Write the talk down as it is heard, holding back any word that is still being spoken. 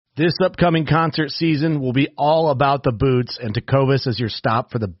This upcoming concert season will be all about the boots, and Tecovas is your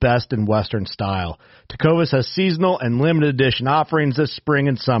stop for the best in Western style. Tecovas has seasonal and limited edition offerings this spring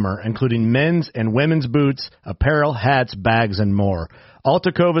and summer, including men's and women's boots, apparel, hats, bags, and more. All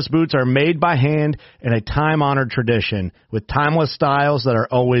Tecovas boots are made by hand in a time-honored tradition with timeless styles that are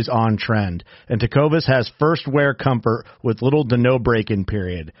always on trend. And Tecovas has first wear comfort with little to no break-in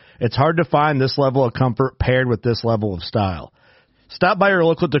period. It's hard to find this level of comfort paired with this level of style. Stop by your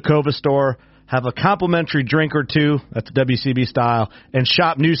local Tecovas store, have a complimentary drink or two, that's WCB style, and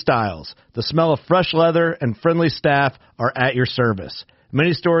shop new styles. The smell of fresh leather and friendly staff are at your service.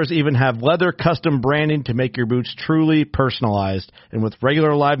 Many stores even have leather custom branding to make your boots truly personalized. And with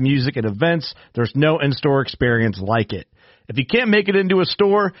regular live music and events, there's no in-store experience like it. If you can't make it into a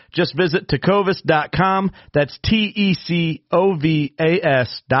store, just visit Tecovas.com. That's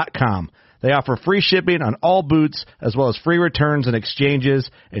TECOVAS.com. They offer free shipping on all boots, as well as free returns and exchanges,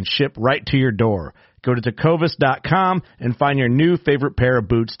 and ship right to your door. Go to Tecovas.com and find your new favorite pair of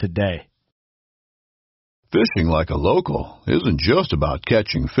boots today. Fishing like a local isn't just about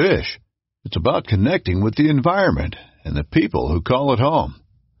catching fish. It's about connecting with the environment and the people who call it home.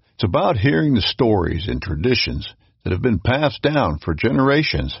 It's about hearing the stories and traditions that have been passed down for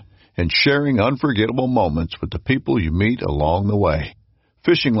generations and sharing unforgettable moments with the people you meet along the way.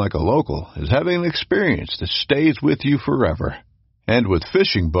 Fishing like a local is having an experience that stays with you forever. And with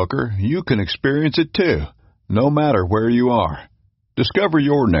Fishing Booker, you can experience it too, no matter where you are. Discover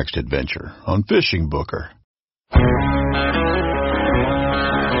your next adventure on Fishing Booker.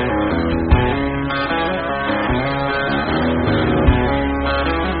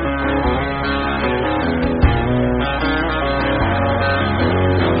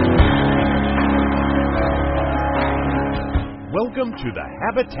 Welcome to the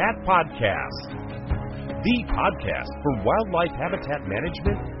Habitat Podcast, the podcast for wildlife habitat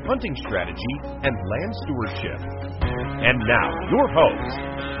management, hunting strategy, and land stewardship. And now, your host,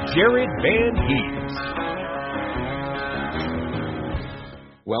 Jared Van Hees.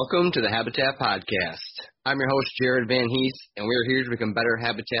 Welcome to the Habitat Podcast. I'm your host, Jared Van Hees, and we're here to become better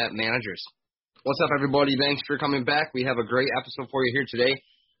habitat managers. What's up, everybody? Thanks for coming back. We have a great episode for you here today.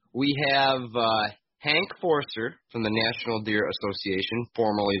 We have Hank Forster from the National Deer Association,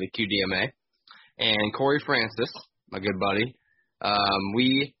 formerly the QDMA, and Corey Francis, my good buddy.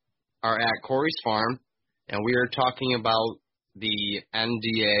 We are at Corey's farm, and we are talking about the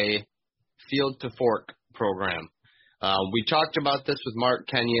NDA Field to Fork program. We talked about this with Mark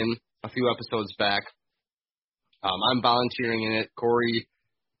Kenyon a few episodes back. I'm volunteering in it. Corey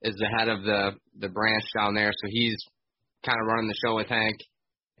is the head of the branch down there, so he's kind of running the show with Hank.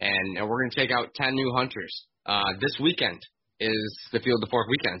 And we're going to take out 10 new hunters. This weekend is the Field to Fork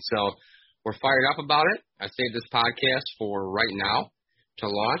weekend, so we're fired up about it. I saved this podcast for right now to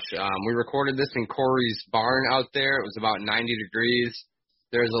launch. We recorded this in Corey's barn out there. It was about 90 degrees.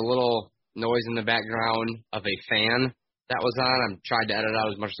 There's a little noise in the background of a fan that was on. I tried to edit out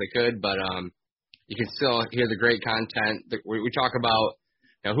as much as I could, but you can still hear the great content. We talk about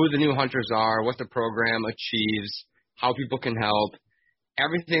who the new hunters are, what the program achieves, how people can help,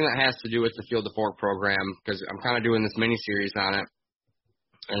 everything that has to do with the Field to Fork program, because I'm kind of doing this mini-series on it,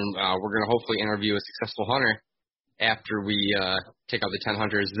 and we're going to hopefully interview a successful hunter after we take out the 10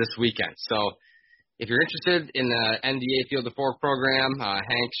 hunters this weekend. So if you're interested in the NDA Field to Fork program,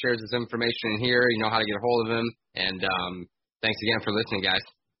 Hank shares his information in here. You know how to get a hold of him, and thanks again for listening, guys.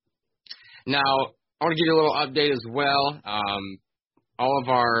 Now, I want to give you a little update as well. All of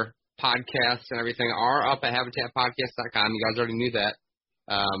our podcasts and everything are up at habitatpodcast.com. You guys already knew that.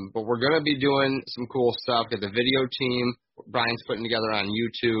 But we're going to be doing some cool stuff. Got the video team Brian's putting together on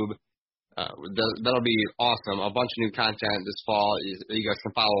YouTube. That'll be awesome. A bunch of new content this fall that you guys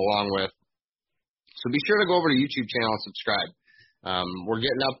can follow along with. So be sure to go over to the YouTube channel and subscribe. We're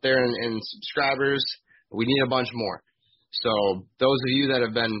getting up there in subscribers. We need a bunch more. So those of you that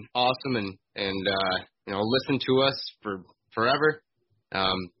have been awesome and listened to us for forever,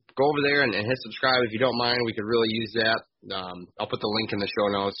 go over there and hit subscribe if you don't mind. We could really use that. I'll put the link in the show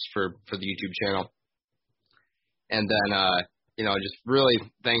notes for the YouTube channel. And then, just really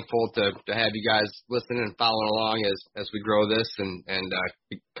thankful to have you guys listening and following along as we grow this and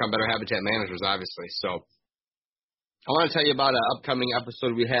become better habitat managers, obviously. So I want to tell you about an upcoming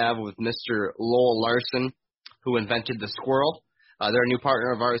episode we have with Mr. Lowell Larson, who invented the squirrel. They're a new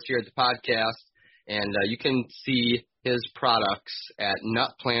partner of ours here at the podcast, and you can see his products at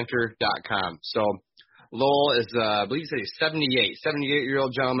nutplanter.com. So Lowell is, I believe he said he's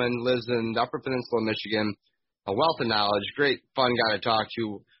 78-year-old gentleman, lives in the Upper Peninsula of Michigan, a wealth of knowledge, great fun guy to talk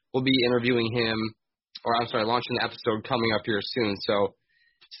to. We'll be interviewing him, launching the episode coming up here soon. So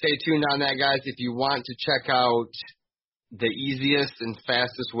stay tuned on that, guys. If you want to check out the easiest and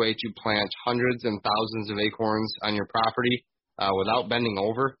fastest way to plant hundreds and thousands of acorns on your property without bending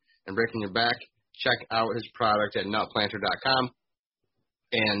over and breaking your back, check out his product at nutplanter.com.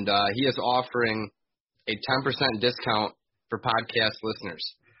 And he is offering a 10% discount for podcast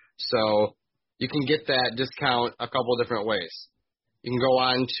listeners. So you can get that discount a couple of different ways. You can go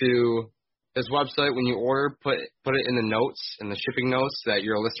on to his website when you order, put it in the notes, in the shipping notes, that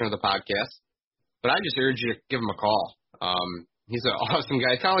you're a listener of the podcast. But I just urge you to give him a call. He's an awesome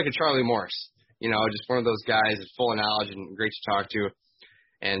guy, kind of like a Charlie Morse, just one of those guys that's full of knowledge and great to talk to.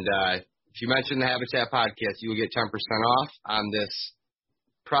 And if you mention the Habitat Podcast, you will get 10% off on this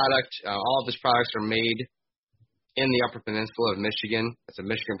product. All of his products are made in the Upper Peninsula of Michigan. It's a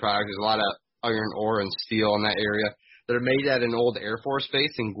Michigan product. There's a lot of iron ore and steel in that area. They're made at an old Air Force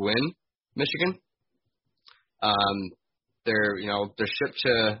base in Gwinn, Michigan. They're shipped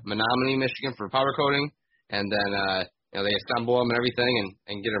to Menominee, Michigan for powder coating, and then they assemble them and everything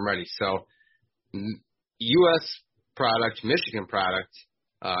and get them ready. So, U.S. product, Michigan product,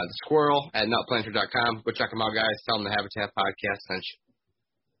 the Squirrel at nutplanter.com. Go check them out, guys. Tell them the Habitat Podcast sent you.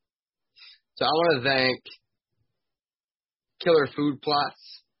 So I want to thank Killer Food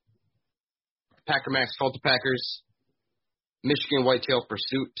Plots, Packer Max Cultipackers, Michigan Whitetail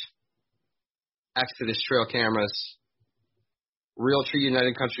Pursuit, Exodus Trail Cameras, Realtree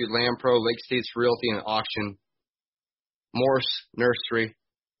United Country Land Pro, Lake States Realty and Auction, Morse Nursery,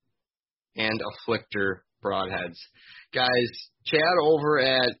 and Afflictor Broadheads. Guys, Chad over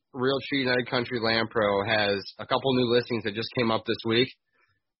at Realtree United Country Land Pro has a couple new listings that just came up this week.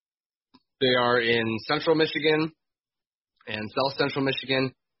 They are in Central Michigan and South Central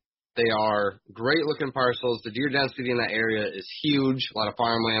Michigan. They are great-looking parcels. The deer density in that area is huge. A lot of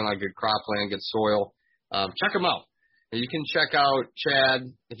farmland, a lot of good cropland, good soil. Check them out. You can check out Chad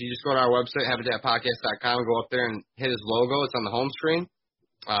if you just go to our website, habitatpodcast.com, go up there and hit his logo. It's on the home screen.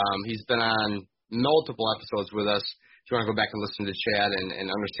 He's been on multiple episodes with us. If you want to go back and listen to Chad and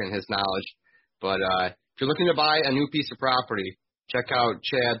understand his knowledge. But if you're looking to buy a new piece of property, check out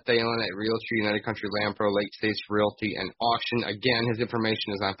Chad Thalen at Realtree United Country Land Pro, Lake States Realty and Auction. Again, his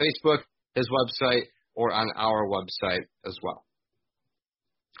information is on Facebook, his website, or on our website as well.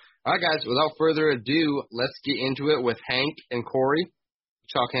 All right, guys, without further ado, let's get into it with Hank and Corey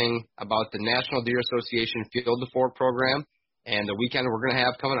talking about the National Deer Association Field to Fork program and the weekend we're going to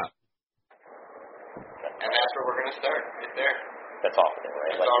have coming up. And that's where we're going to start, right there. That's all for there,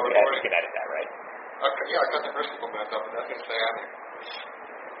 right? That's all recording. You can edit that, right? Okay, yeah, I got the first couple minutes up, and that's going to stay on here.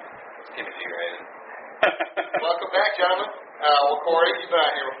 Let's keep it G-rated. Welcome back, gentlemen. Corey, you've been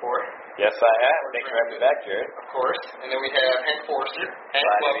on here before. Yes, I have. Thanks for having me back, Jared. Of course. And then we have Hank Forster. Hank,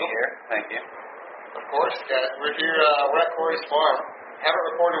 glad welcome. to be here. Thank you. Of course, guys. We're here. We're at Corey's farm. Haven't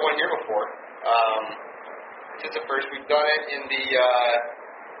recorded one here before. It's the first. We've done it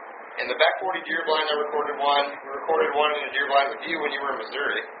in the back 40 deer blind. I recorded one. We recorded one in a deer blind with you when you were in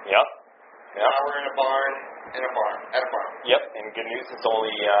Missouri. Yep. Now we're in a barn. At a farm. Yep. And good news, it's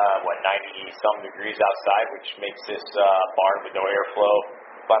only 90-some degrees outside, which makes this barn with no airflow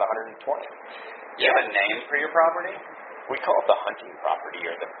about 120. You have a name for your property? We call it the hunting property,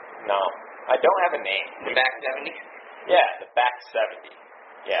 no, I don't have a name. The back 70? Yeah, the back 70.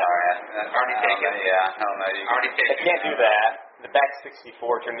 Yeah. Sorry, that's already taken. Yeah, I don't know. Already taken. I can't do that. The back 64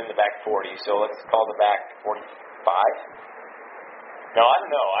 turned into the back 40, so let's call the back 45. No, I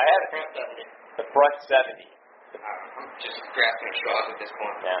don't know. I have the front 70. The front 70. I'm just grasping at straws at this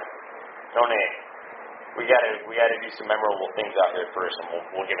point. Yeah. No name. We gotta do some memorable things out here first, and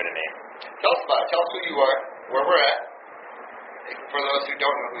we'll give it a name. Tell us who you are, where we're at. For those who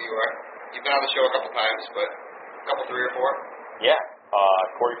don't know who you are, you've been on the show a couple times, but a couple, 3 or 4. Yeah.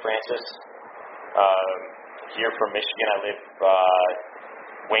 Corey Francis. Here from Michigan. I live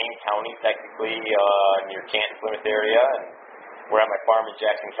Wayne County, technically, near Canton, Plymouth area, and we're at my farm in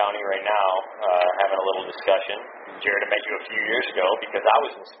Jackson County right now, having a little discussion. Jared, I met you a few years ago because I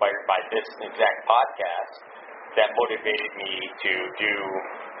was inspired by this exact podcast that motivated me to do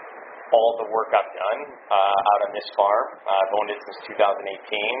all the work I've done out on this farm. I've owned it since 2018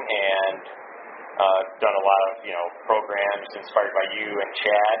 and done a lot of programs inspired by you and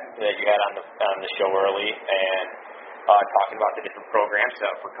Chad that you had on the show early, and talking about the different programs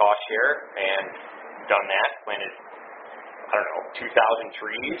for cost share, and done that. Planted 2,000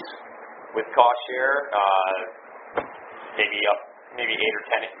 trees with cost share, maybe 8 or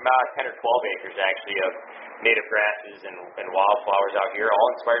 10 or 12 acres actually of native grasses and wildflowers out here, all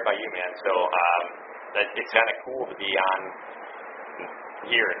inspired by you, man. So it's kind of cool to be on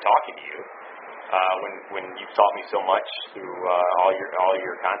here and talking to you. when you've taught me so much through all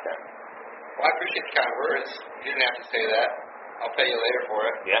your content. Well, I appreciate the kind words. You didn't have to say that. I'll pay you later for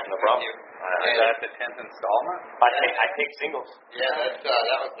it. Yeah, no problem. Is that the 10th installment? I take singles. Yeah,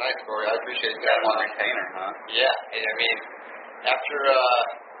 that was nice, Corey. I appreciate You that. got one retainer, huh? Yeah, and I mean, after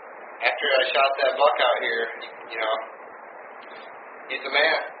I shot that buck out here, you know, he's the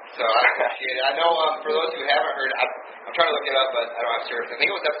man. So I appreciate it. I know for those who haven't heard, I'm trying to look it up, but I don't have service. I think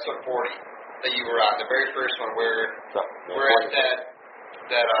it was episode 40 that you were on, the very first one where we're at that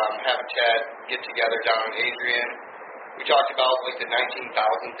Habitat get together down in Adrian. We talked about like the 19,000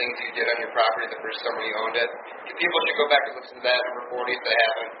 things you did on your property the first summer you owned it. People should go back and listen to that, number 40, if they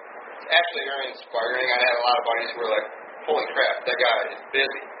haven't. It's actually very inspiring. I had a lot of buddies who were like, holy crap, that guy is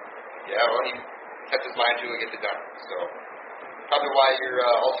busy. Yeah, well, he kept his mind to it, gets it done. So, probably why you're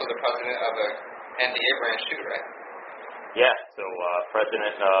also the president of a NDA branch too, right? Yeah, so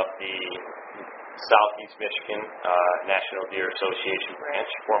president of the Southeast Michigan National Deer Association branch,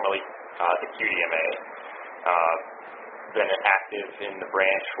 formerly the QDMA. Been active in the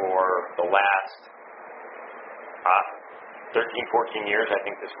branch for the last 13, 14 years. I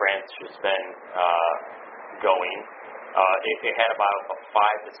think this branch has been going. It had about a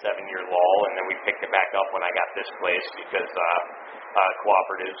 5 to 7 year lull, and then we picked it back up when I got this place because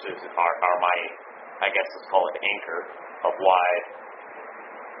cooperatives are my, I guess let's call it anchor of why,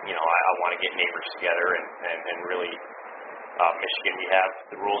 you know, I want to get neighbors together and really, Michigan, we have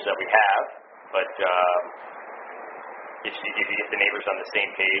the rules that we have, but if you get the neighbors on the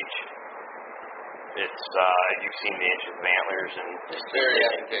same page, it's you've seen the inches of antlers and it's very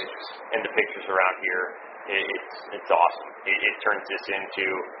advantageous. And the pictures around here, it's awesome. It turns this into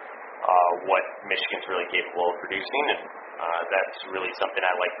what Michigan's really capable of producing, and that's really something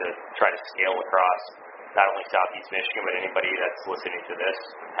I like to try to scale across not only Southeast Michigan, but anybody that's listening to this.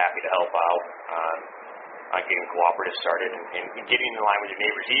 I'm happy to help out on getting cooperatives started and getting in line with your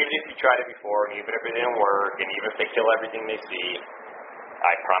neighbors, even if you tried it before, and even if it didn't work, and even if they kill everything they see.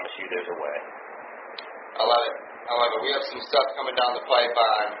 I promise you there's a way. I love it. We have some stuff coming down the pipe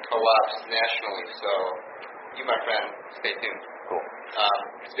on co-ops nationally, so you, my friend, stay tuned. Cool.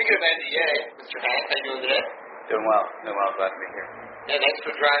 Speaking of NDA, Mr. Hank, how you doing today? Doing well. Glad to be here. Yeah, thanks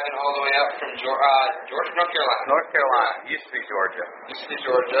for driving all the way up from Georgia, North Carolina. North Carolina. Used to be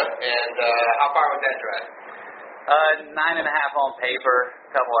Georgia. And how far was that drive? 9.5 on paper,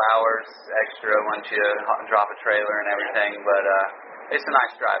 a couple hours extra once you drop a trailer and everything, but it's a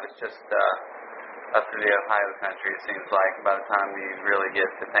nice drive. It's just up through the Ohio country, it seems like, by the time you really get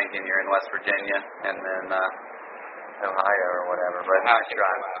to thinking you're in West Virginia and then Ohio or whatever, but nice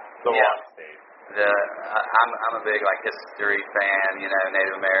drive. The long state. I'm a big history fan,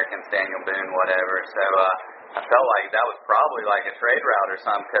 Native Americans, Daniel Boone, whatever. So I felt like that was probably like a trade route or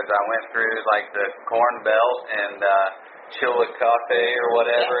something because I went through the Corn Belt and Chillicothe or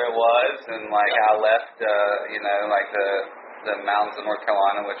whatever it was, and I left the mountains of North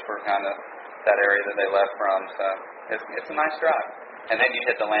Carolina, which were kind of that area that they left from. So it's a nice drive, and then you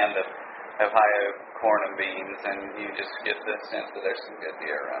hit the land of Ohio corn and beans, and you just get the sense that there's some good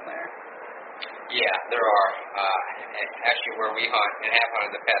deer around there. Yeah, there are. Actually, where we hunt and have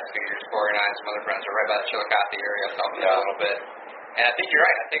hunted the past few years, Corey and I and some other friends are right by the Chillicothe area, south of there a little bit. And I think you're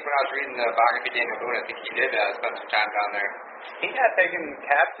right. I think when I was reading the biography of Daniel Boone, I think he did spend some time down there. He got taken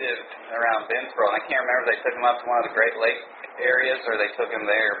captive around Bensboro, and I can't remember if they took him up to one of the Great Lakes areas or they took him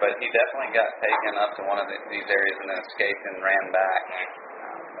there, but he definitely got taken up to one of these areas and then escaped and ran back.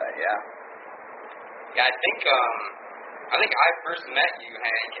 But yeah. Yeah, I think I first met you,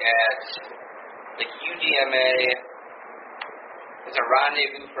 Hank, at the UDMA. There's a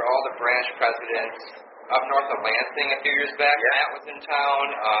rendezvous for all the branch presidents up north of Lansing a few years back. Yeah. Matt was in town.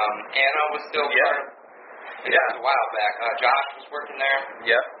 Anna was still part of it. That was a while back. Josh was working there.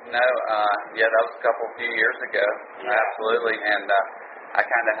 Yep. No. That was a few years ago. Yeah. Absolutely. And I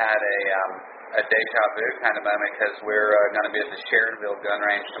kind of had a deja vu kind of moment because we're going to be at the Sheridanville gun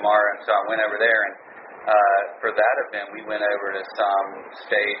range tomorrow, and so I went over there, and for that event we went over to some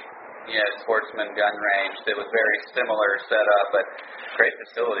state sportsman gun range that was very similar setup, but great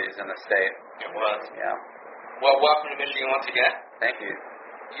facilities in the state. It was. Yeah. Well, welcome to Michigan once again. Thank you.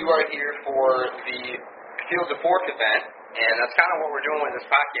 You are here for the Field to Fork event, and that's kind of what we're doing with this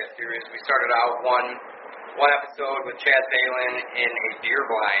podcast series. We started out one episode with Chad Balin in a deer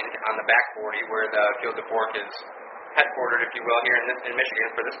blind on the back 40, where the Field to Fork is headquartered, if you will, here in Michigan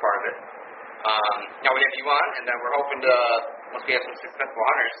for this part of it. Now we have you on, and then we're hoping to, once we have some successful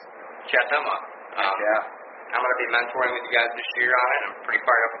hunters, chat them up. I'm going to be mentoring with you guys this year on it. I'm pretty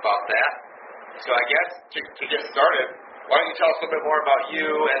fired up about that. So I guess to get started, why don't you tell us a little bit more about you,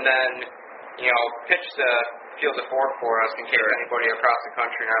 and then pitch the Field of Fork for us in case anybody across the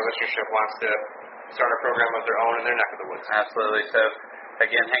country in our listenership wants to start a program of their own in their neck of the woods. Absolutely. So,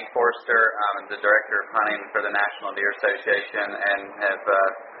 again, Hank Forster, I'm the Director of Hunting for the National Deer Association and have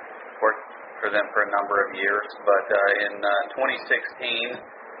worked for them for a number of years. But in 2016,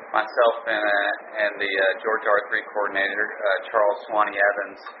 myself and the Georgia R3 coordinator, Charles Swanee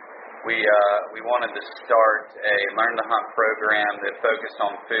Evans, we wanted to start a Learn to Hunt program that focused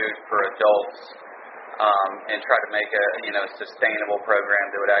on food for adults and try to make a sustainable program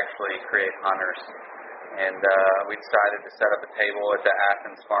that would actually create hunters. And we decided to set up a table at the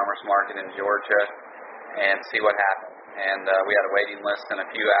Athens Farmers Market in Georgia and see what happened. And we had a waiting list in a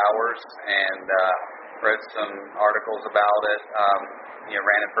few hours and wrote some articles about it,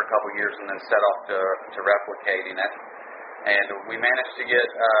 ran it for a couple years and then set off to replicating it. And we managed to get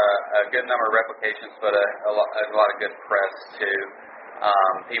a good number of replications, but a lot of good press too.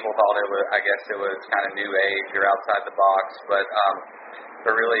 People thought it was kind of new age or outside the box, but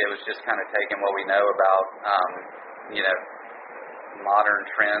really it was just kind of taking what we know about, modern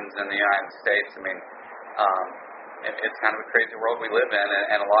trends in the United States. I mean, it's kind of a crazy world we live in,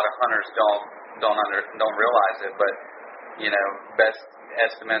 and a lot of hunters don't realize it. But best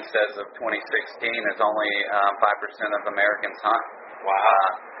estimates as of 2016 is only 5% of Americans hunt.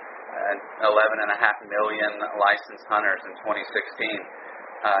 Wow. 11.5 million licensed hunters in 2016.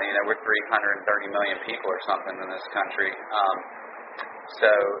 We're 330 million people or something in this country.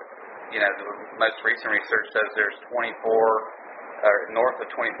 The most recent research says there's north of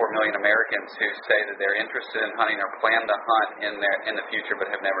 24 million Americans who say that they're interested in hunting or plan to hunt in the future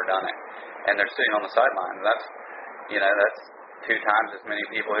but have never done it, and they're sitting on the sidelines. That's 2 times as many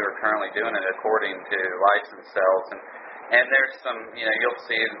people who are currently doing it according to license sales. And there's some, you'll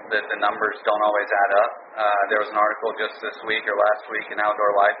see that the numbers don't always add up. There was an article just this week or last week in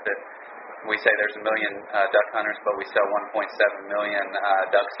Outdoor Life that we say there's 1 million duck hunters, but we sell 1.7 million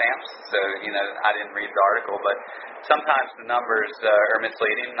duck stamps. So, I didn't read the article, but sometimes the numbers are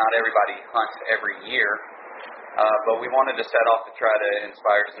misleading. Not everybody hunts every year, but we wanted to set off to try to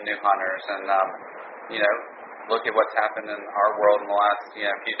inspire some new hunters and, look at what's happened in our world in the last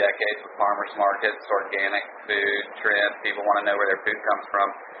few decades with farmers markets, organic food trends. People want to know where their food comes from.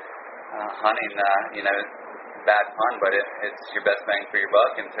 Hunting, bad fun, but it's your best bang for your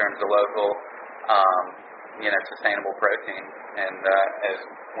buck in terms of local, sustainable protein. And as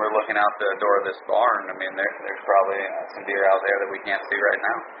we're looking out the door of this barn, I mean, there's probably some deer out there that we can't see right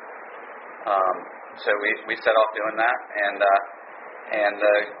now. So we set off doing that, and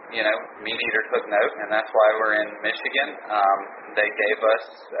Meat Eater took note, and that's why we're in Michigan. They gave us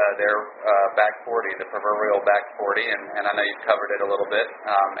their back 40, the proverbial back 40, and I know you've covered it a little bit,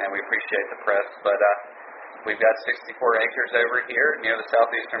 and we appreciate the press, but we've got 64 acres over here near the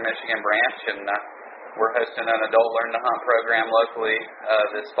Southeastern Michigan branch, and we're hosting an adult Learn to Hunt program locally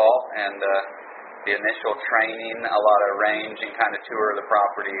this fall, and the initial training, a lot of range and kind of tour of the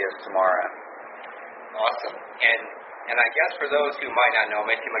property is tomorrow. Awesome. And I guess for those who might not know,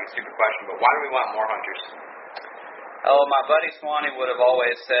 it may seem like a stupid question, but why do we want more hunters? Oh, my buddy Swanee would have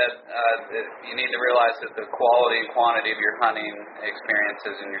always said that you need to realize that the quality and quantity of your hunting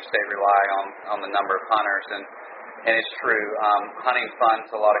experiences in your state rely on the number of hunters, and it's true. Hunting funds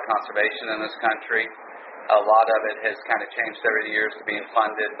a lot of conservation in this country. A lot of it has kind of changed over the years to being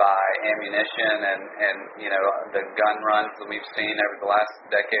funded by ammunition and the gun runs that we've seen over the last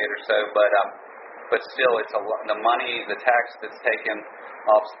decade or so, but still, it's the money, the tax that's taken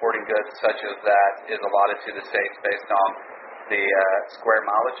off sporting goods such as that is allotted to the states based on the square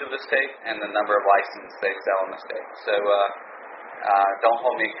mileage of the state and the number of licenses they sell in the state. So don't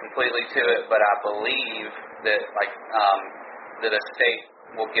hold me completely to it, but I believe that that a state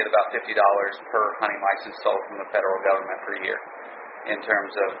will get about $50 per hunting license sold from the federal government per year in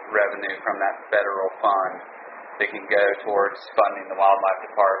terms of revenue from that federal fund that can go towards funding the wildlife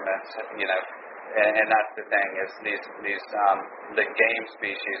departments, And that's the thing is the game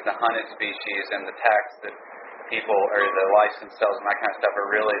species, the hunted species, and the tax that people or the license sales and that kind of stuff are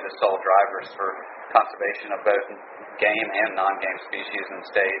really the sole drivers for conservation of both game and non-game species in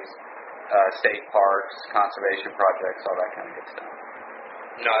states, state parks, conservation projects, all that kind of good stuff.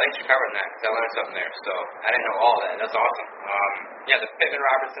 No, thanks for covering that, because I learned something there. So I didn't know all that. That's awesome. The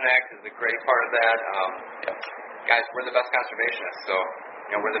Pittman-Robertson Act is a great part of that. Guys, we're the best conservationists, so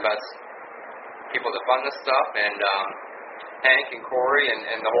we're the best people to fund this stuff, and Hank and Corey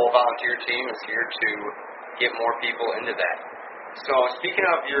and the whole volunteer team is here to get more people into that. So speaking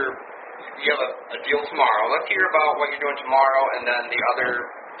of you have a deal tomorrow. Let's hear about what you're doing tomorrow, and then the other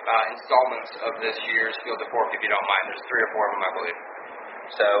installments of this year's Field of Fork, if you don't mind. There's 3 or 4 of them, I believe.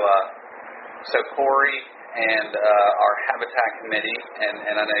 So So Corey and our Habitat Committee,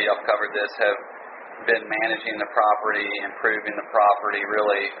 and I know y'all covered this, have been managing the property, improving the property,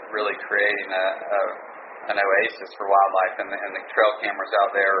 really creating an oasis for wildlife, and the trail cameras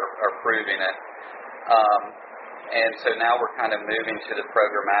out there are proving it. And so now we're kind of moving to the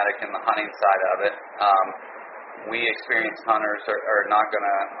programmatic and the hunting side of it. We experienced hunters are not going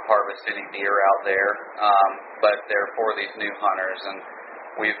to harvest any deer out there, but they're for these new hunters. And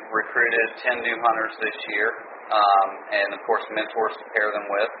we've recruited 10 new hunters this year, and of course mentors to pair them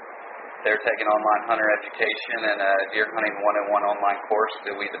with. They're taking online hunter education and a deer hunting 101 online course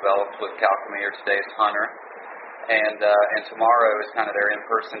that we developed with Calcomere, Today's Hunter. And tomorrow is kind of their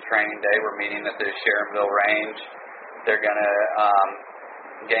in-person training day. We're meeting at the Sharonville Range. They're going to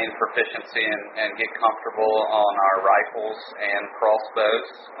gain proficiency and get comfortable on our rifles and crossbows.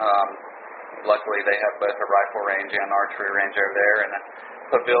 Luckily, they have both a rifle range and archery range over there. And a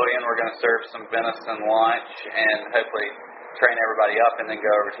pavilion, we're going to serve some venison lunch and hopefully train everybody up, and then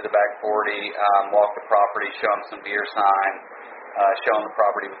go over to the back 40, walk the property, show them some deer sign, show them the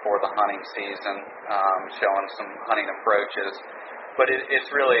property before the hunting season, show them some hunting approaches. But it's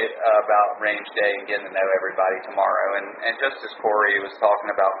really about range day and getting to know everybody tomorrow. And just as Corey was talking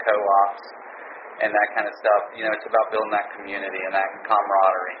about co-ops and that kind of stuff, it's about building that community and that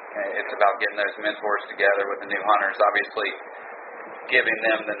camaraderie. It's about getting those mentors together with the new hunters, obviously giving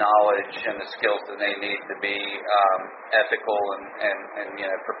them the knowledge and the skills that they need to be ethical and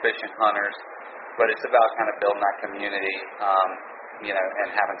proficient hunters. But it's about kind of building that community, and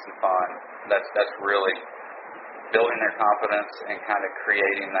having some fun. That's really building their confidence and kind of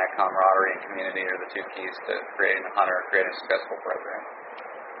creating that camaraderie and community are the two keys to creating a hunter, creating a successful program.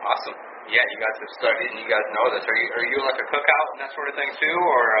 Awesome. Yeah, you guys have studied, you guys know this. Are you like a cookout and that sort of thing too,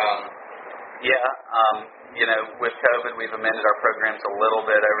 or? Yeah, with COVID, we've amended our programs a little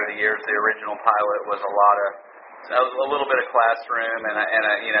bit over the years. The original pilot was a little bit of classroom and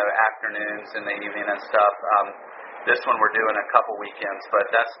afternoons in the evening and stuff. This one we're doing a couple weekends, but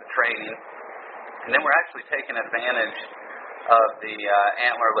that's the training. And then we're actually taking advantage of the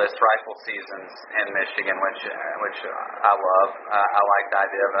antlerless rifle seasons in Michigan, which I love. I like the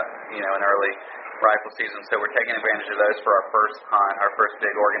idea of an early rifle season. So we're taking advantage of those for our first hunt, our first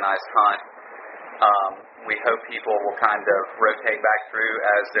big organized hunt. We hope people will kind of rotate back through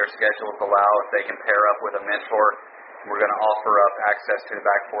as their schedules allow. If they can pair up with a mentor, we're going to offer up access to the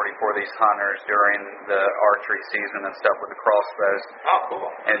back 40 for these hunters during the archery season and stuff with the crossbows. Oh, cool.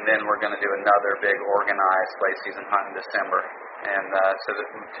 And then we're going to do another big organized late season hunt in December. And so the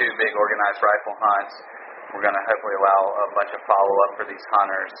two big organized rifle hunts, we're going to hopefully allow a bunch of follow-up for these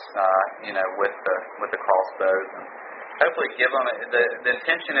hunters, with the crossbows. And hopefully give them, the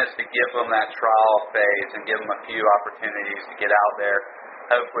intention is to give them that trial phase and give them a few opportunities to get out there,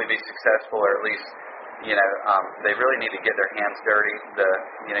 hopefully be successful, or at least, they really need to get their hands dirty.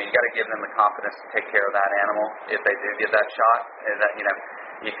 You got to give them the confidence to take care of that animal if they do get that shot. And that,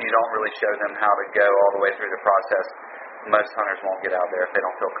 if you don't really show them how to go all the way through the process, most hunters won't get out there if they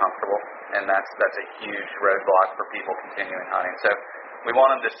don't feel comfortable. And that's a huge roadblock for people continuing hunting. So we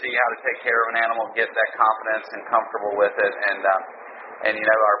want them to see how to take care of an animal, get that confidence and comfortable with it. And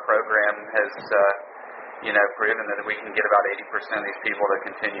our program has, proven that we can get about 80% of these people to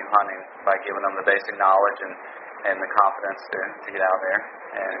continue hunting by giving them the basic knowledge and the confidence to get out there.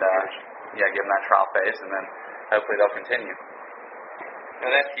 And, give them that trial phase, and then hopefully they'll continue.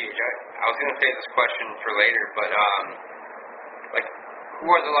 No, that's huge. I was going to save this question for later, but, who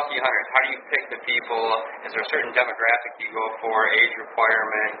are the lucky hunters? How do you pick the people? Is there a certain demographic you go for, age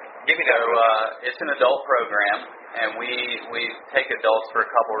requirement? Give me that. It's an adult program, and we take adults for a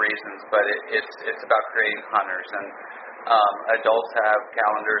couple reasons, but it's about creating hunters. And adults have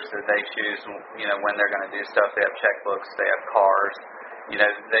calendars that they choose, when they're going to do stuff. They have checkbooks. They have cars.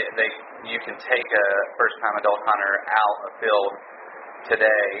 You can take a first-time adult hunter out afield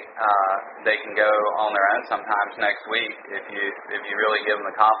today. They can go on their own sometimes next week if you really give them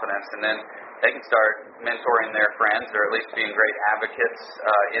the confidence, and then they can start mentoring their friends, or at least being great advocates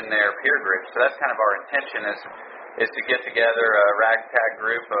in their peer group. So that's kind of our intention is to get together a ragtag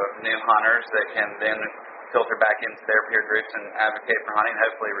group of new hunters that can then filter back into their peer groups and advocate for hunting,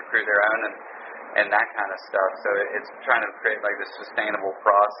 hopefully recruit their own and that kind of stuff. So it's trying to create like this sustainable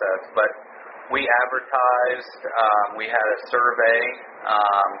process. But we advertised, we had a survey,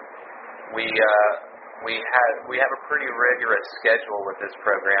 we have a pretty rigorous schedule with this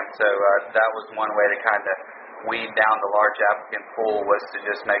program, so that was one way to kind of weed down the large applicant pool was to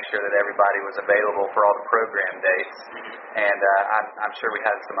just make sure that everybody was available for all the program dates. And I'm sure we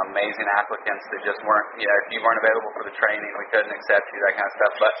had some amazing applicants that just weren't, if you weren't available for the training, we couldn't accept you, that kind of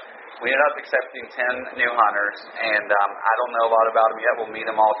stuff. But we ended up accepting 10 new hunters, and I don't know a lot about them yet. We'll meet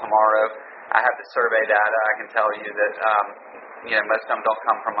them all tomorrow. I have the survey data. I can tell you that most of them don't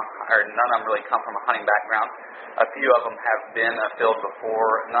come from, or none of them really come from a hunting background. A few of them have been afield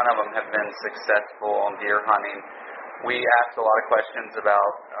before. None of them have been successful on deer hunting. We asked a lot of questions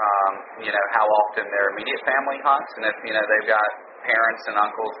about, how often their immediate family hunts, and if, they've got parents and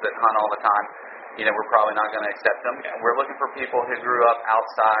uncles that hunt all the time, we're probably not going to accept them. We're looking for people who grew up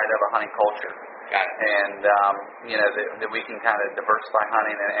outside of a hunting culture. Got it. And, that we can kind of diversify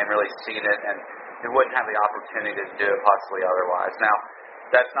hunting and really seed it, and who wouldn't have the opportunity to do it possibly otherwise. Now,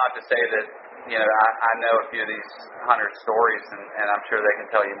 that's not to say that, I know a few of these hunters' stories, and I'm sure they can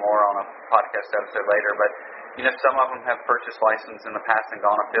tell you more on a podcast episode later, but, some of them have purchased license in the past and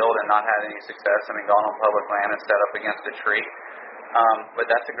gone afield and not had any success, gone on public land and set up against a tree. But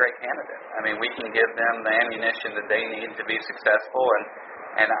that's a great candidate. I mean, we can give them the ammunition that they need to be successful,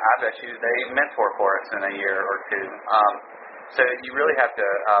 and I bet you they mentor for us in a year or two. So you really have to,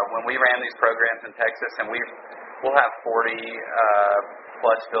 when we ran these programs in Texas, and we'll have 40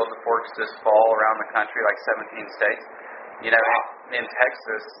 plus fields of forks this fall around the country, like 17 states. In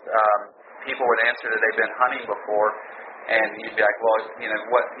Texas, people would answer that they've been hunting before, and you'd be like, well,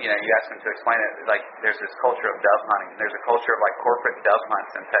 you ask them to explain it, like there's this culture of dove hunting. There's a culture of like corporate dove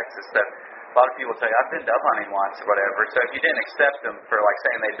hunts in Texas that a lot of people tell you, I've been dove hunting once or whatever. So if you didn't accept them for like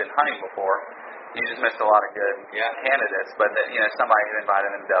saying they've been hunting before, you just missed a lot of good candidates. But that, somebody had invited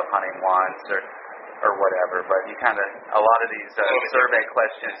them dove hunting once or whatever. But you kind of, a lot of these survey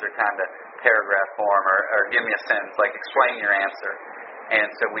questions are kind of paragraph form or give me a sentence, like explain your answer. And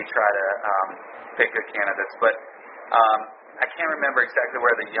so we try to pick good candidates. But I can't remember exactly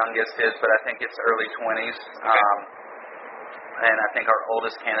where the youngest is, but I think it's early 20s. And I think our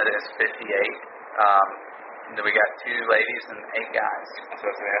oldest candidate is 58. Then we got 2 ladies and 8 guys. That's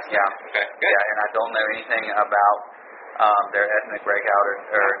what I was going to ask. Yeah. Okay. Good. Yeah, and I don't know anything about their ethnic breakout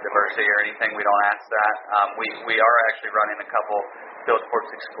or diversity or anything. We don't ask that. We are actually running a couple field sports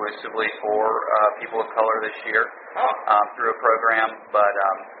exclusively for people of color this year through a program, but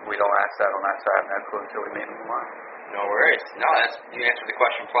we don't ask that on that side. I have no clue until we meet them tomorrow. No worries. No, you answered the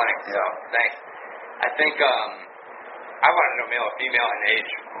question plenty. So thanks. I think I want to know male or female and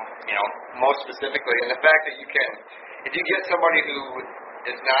age, most specifically, and the fact that you can, if you get somebody who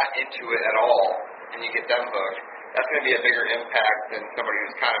is not into it at all, and you get them hooked, that's going to be a bigger impact than somebody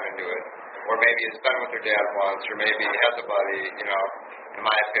who's kind of into it, or maybe has been with their dad once, or maybe has a buddy, in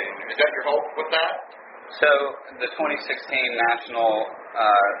my opinion. Is that your hope with that? So the 2016 National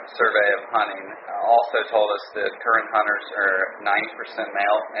Survey of Hunting also told us that current hunters are 90%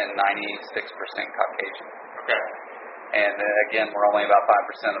 male and 96% Caucasian. Okay. And again, we're only about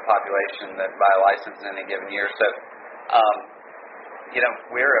 5% of the population that buy a license in any given year. So,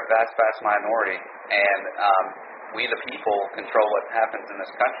 we're a vast minority, and we the people control what happens in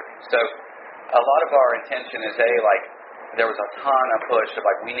this country. So a lot of our intention is, there was a ton of push of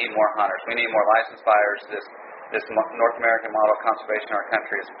we need more hunters, we need more licensed buyers. This North American model of conservation in our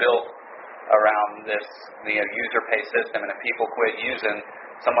country is built around this user pay system, and if people quit using,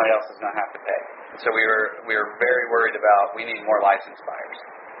 somebody else is going to have to pay. So we were very worried about we need more licensed buyers.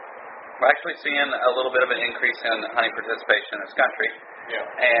 We're actually seeing a little bit of an increase in hunting participation in this country,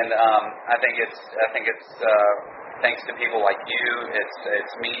 and I think it's thanks to people like you.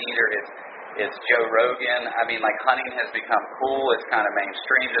 It's Meat Eater. It's Joe Rogan. I mean, hunting has become cool. It's kind of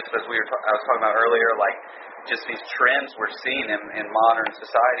mainstream. Just as I was talking about earlier, just these trends we're seeing in modern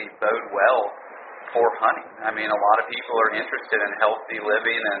society bode well for hunting. I mean, a lot of people are interested in healthy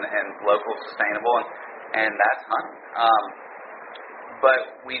living and local sustainable, and that's hunting.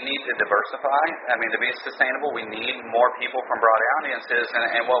 But we need to diversify. I mean, to be sustainable, we need more people from broad audiences,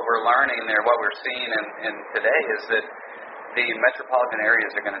 and what we're learning there, what we're seeing in today is that the metropolitan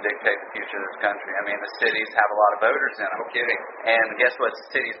areas are going to dictate the future of this country. I mean, the cities have a lot of voters in them. No kidding. And guess what?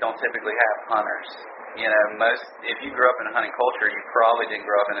 Cities don't typically have hunters. If you grew up in a hunting culture, you probably didn't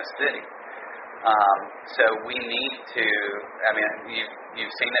grow up in a city. So we need to,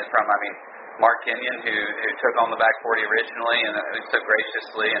 you've seen it from, Mark Kenyon, who took on the Back 40 originally and so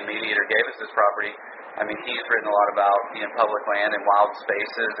graciously, and Meat Eater gave us this property. He's written a lot about, public land and wild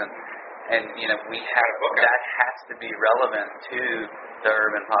spaces, and we have, that has to be relevant to the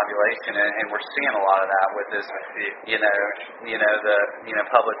urban population, and we're seeing a lot of that with this, the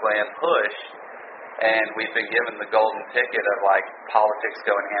public land push. And we've been given the golden ticket of politics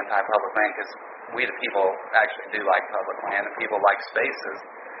going anti-public land, because we the people actually do like public land, and people like spaces.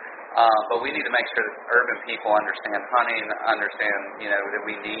 But we need to make sure that urban people understand hunting, understand, that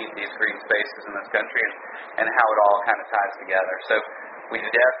we need these green spaces in this country, and how it all kind of ties together. So we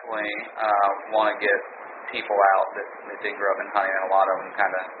definitely want to get people out that did grow up in hunting, and a lot of them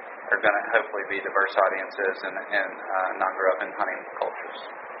kind of are going to hopefully be diverse audiences and not grow up in hunting cultures.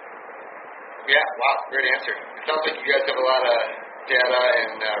 Yeah, wow, great answer. It sounds like you guys have a lot of data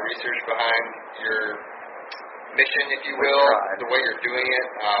and research behind your mission, if you will, the way you're doing it,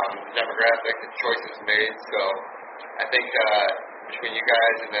 the demographic, the choices made. So I think between you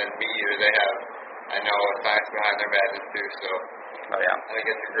guys and then Meat Eater, they have, I know, science behind their madness too. So I think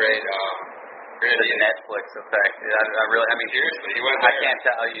it's a great the Netflix effect. I mean, seriously, I can't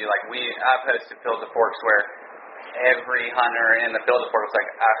tell you. Like I've hosted Field of Forks where every hunter in the Field of Forks was like,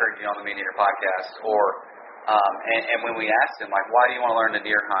 I heard you on the Meat Eater podcast, or and when we asked them, like, why do you want to learn to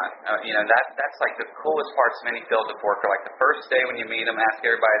deer hunt? That's like the coolest parts of any Field of Fork. Like the first day when you meet them, ask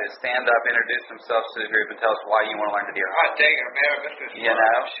everybody to stand up, introduce themselves to the group, and tell us why you want to learn to deer hunt. Oh, dang it, man, I missed this.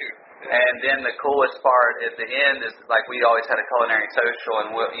 Shoot. And then the coolest part at the end is like we always had a culinary social,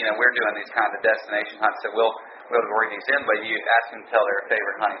 and we're doing these kind of destination hunts that we'll bring these in, but you ask them to tell their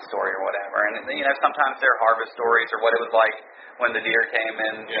favorite hunting story or whatever, and sometimes they're harvest stories or what it was like when the deer came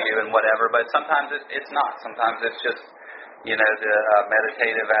in to you and whatever, but sometimes it's not. Sometimes it's just the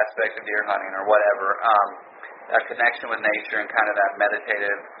meditative aspect of deer hunting or whatever, a connection with nature and kind of that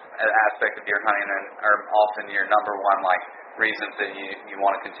meditative aspect of deer hunting are often your number one reasons that you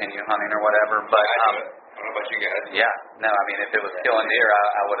want to continue hunting or whatever. But I don't know about you guys. Yeah, no, I mean if it was killing deer,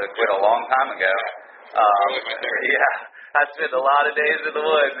 I would have quit a long time ago. I spent a lot of days in the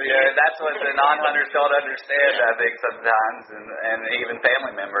woods. That's what the non-hunters don't understand, I think, sometimes, and even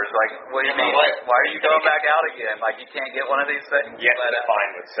family members. Like, what do you mean? Why are you going back out again? Like, you can't get one of these things? You have to define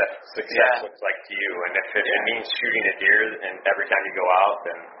what success looks like to you, and if it means shooting a deer and every time you go out,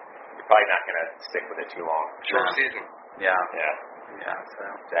 then you're probably not going to stick with it too long. Short season. Yeah. So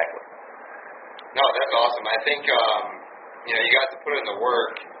exactly. No, that's awesome. I think you guys have put in the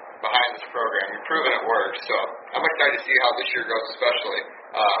work behind this program. You've proven it works. So I'm excited to see how this year goes, especially.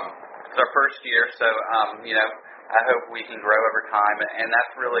 It's our first year, so I hope we can grow over time, and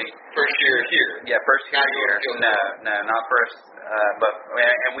that's really first year here. Yeah, first year here. No, not first.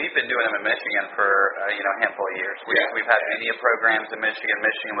 And we've been doing them in Michigan for a handful of years. We've had many programs in Michigan.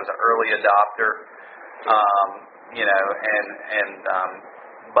 Michigan was an early adopter.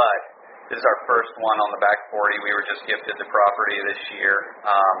 But this is our first one on the back 40. We were just gifted the property this year,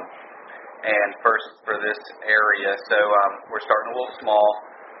 and first for this area. So we're starting a little small,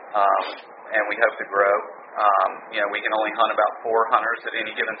 and we hope to grow. We can only hunt about 4 hunters at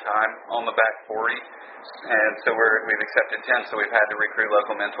any given time on the back 40, and so we've accepted 10. So we've had to recruit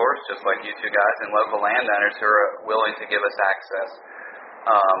local mentors, just like you two guys, and local landowners who are willing to give us access.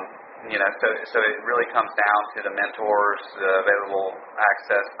 So it really comes down to the mentors, the available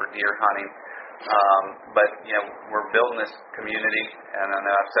access for deer hunting. But we're building this community, and I know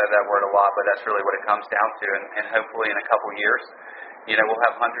I've said that word a lot, but that's really what it comes down to. And hopefully in a couple years, we'll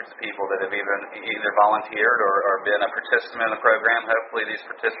have hundreds of people that have either volunteered or been a participant in the program. Hopefully these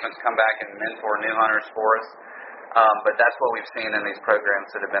participants come back and mentor new hunters for us. But that's what we've seen in these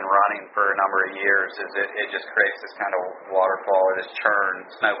programs that have been running for a number of years, is it just creates this kind of waterfall or this churn,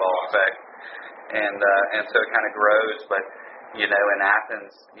 snowball effect. And so it kind of grows. But, in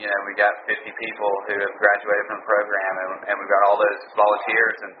Athens, we got 50 people who have graduated from the program, and we've got all those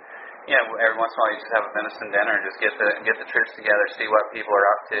volunteers. And, every once in a while you just have a venison dinner and just get the troops together, see what people are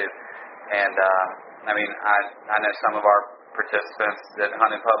up to. And, I know some of our participants that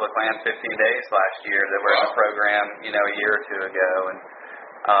hunted public land 15 days last year that were in the program, a year or two ago. And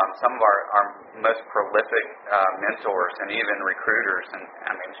some of our most prolific mentors and even recruiters and,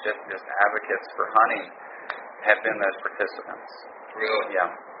 just advocates for hunting have been those participants. Really?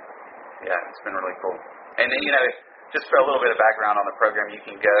 Yeah, it's been really cool. And then, just for a little bit of background on the program, you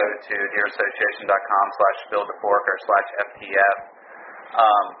can go to deerassociation.com/buildthefork or /FTF.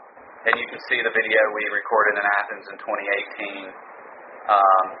 And you can see the video we recorded in Athens in 2018.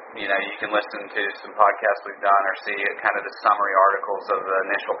 You can listen to some podcasts we've done or see kind of the summary articles of the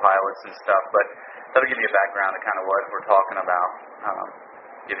initial pilots and stuff. But that'll give you a background of kind of what we're talking about,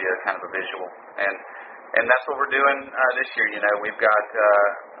 give you a kind of a visual. And that's what we're doing this year. We've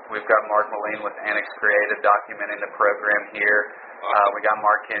got Mark Moline with Annex Creative documenting the program here. We got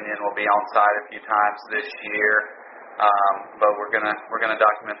Mark Kenyon will be on site a few times this year. But we're gonna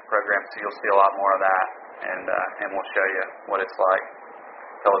document the program, so you'll see a lot more of that, and we'll show you what it's like.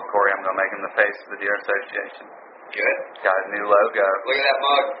 Tell us, Corey, I'm gonna make him the face of the Deer Association. Good. Got a new logo. Look at that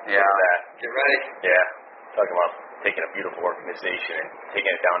mug. Yeah. Look at that. Get ready. Yeah. Talking about taking a beautiful organization and taking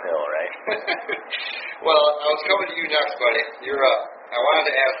it downhill, right? Well, I was coming to you next, buddy. You're up. I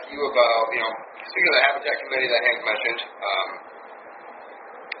wanted to ask you about, speaking of the Habitat Committee that Hank mentioned,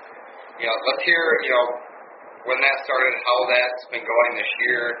 let's hear, when that started, how that's been going this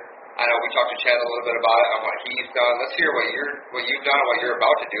year. I know we talked to Chad a little bit about it, on what he's done. Let's hear what you've done and what you're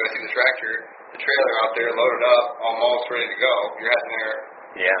about to do. I see the trailer out there loaded up, almost ready to go. You're heading there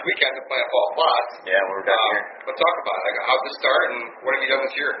this weekend to plant fall plots. Yeah, we're down here. Let's talk about it. How'd this start, and what have you done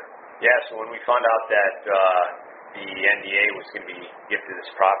this year? Yeah, so when we found out that the NDA was going to be gifted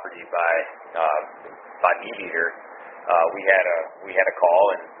this property by Meat Eater, we had a call,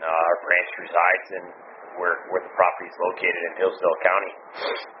 and our branch resides in where the property is located in Hillsdale County,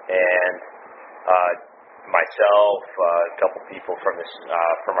 and myself, a couple people from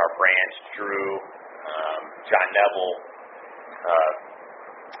our branch, Drew, John Neville,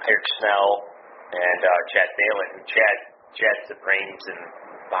 Eric Snell, and Chad Balin. Chad's the brains and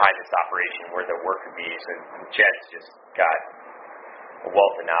behind this operation, where the worker bees, and Chad's just got a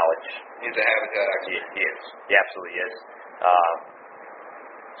wealth of knowledge. He's a habitat expert. He is. He absolutely is.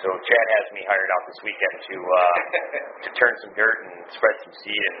 So Chad has me hired out this weekend to turn some dirt and spread some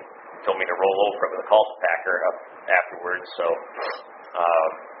seed, and told me to roll over with a cultipacker up afterwards. So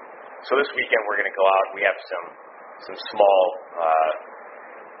this weekend we're going to go out. We have some small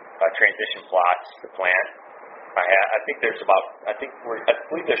transition plots to plant. I believe there's 4 that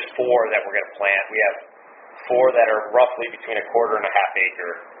we're going to plant. We have 4 that are roughly between a quarter and a half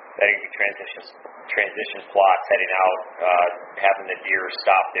acre that are going to be transition plots heading out, having the deer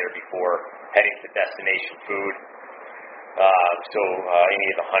stop there before heading to destination food. So any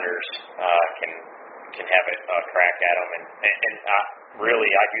of the hunters can have a crack at them, and really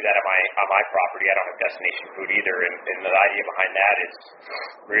I do that on my property. I don't have destination food either, and the idea behind that is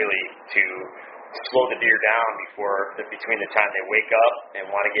really to slow the deer down between the time they wake up and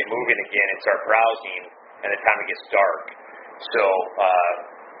want to get moving again and start browsing and the time it gets dark. So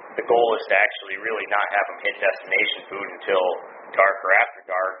the goal is to actually really not have them hit destination food until dark or after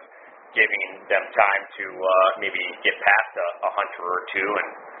dark, giving them time to maybe get past a hunter or two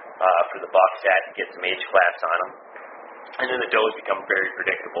and for the buck set and get some age class on them. And then the does become very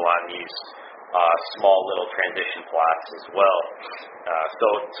predictable on these small little transition plots as well.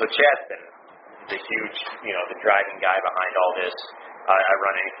 So Chad's been the huge, the driving guy behind all this. I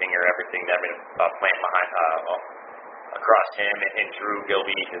run anything or everything that I'm going to plant behind across him, and Drew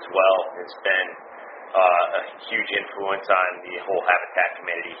Gilby as well has been a huge influence on the whole habitat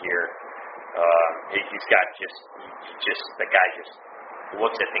community here. He's got the guy just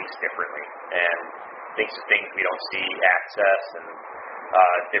looks at things differently and thinks of things we don't see, access and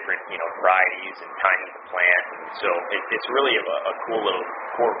different varieties and timing to plant, and so it's really a cool little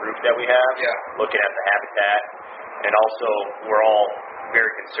core group that we have. Looking at the habitat, and also we're all very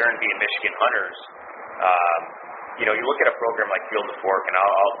concerned being Michigan hunters. You look at a program like Field to Fork, and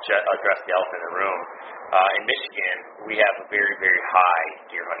I'll address the elephant in the room. In Michigan, we have a very, very high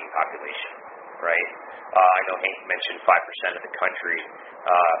deer hunting population, right? I know Hank mentioned 5% of the country.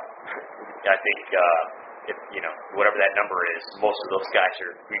 I think whatever that number is, most of those guys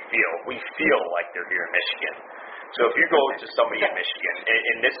we feel like they're here in Michigan. So if you go to somebody in Michigan,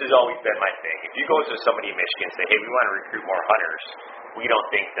 and this has always been my thing, if you go to somebody in Michigan and say, hey, we want to recruit more hunters, we don't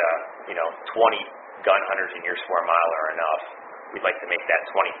think the 20 gun hunters in your square mile are enough. We'd like to make that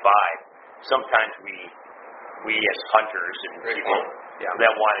 25. Sometimes we as hunters and people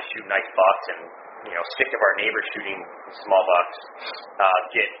that want to shoot nice bucks and sick of our neighbors shooting small bucks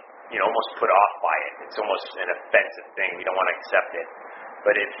get almost put off by it. It's almost an offensive thing. We don't want to accept it.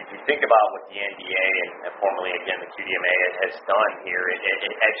 But if you think about what the NDA and formerly again the QDMA has done here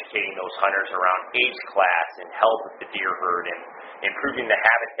in educating those hunters around age class and health of the deer herd and improving the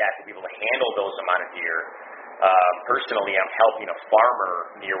habitat to be able to handle those amount of deer. Personally, I'm helping a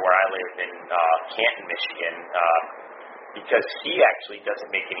farmer near where I live in Canton, Michigan, because he actually doesn't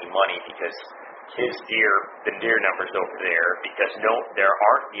make any money because his the deer numbers over there, because there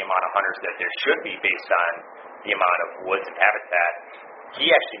aren't the amount of hunters that there should be based on the amount of woods and habitat. He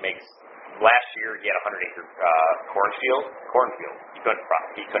actually makes, last year he had a 100-acre cornfield. He couldn't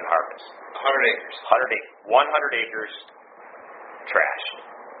harvest. 100 acres. 100 acres trashed.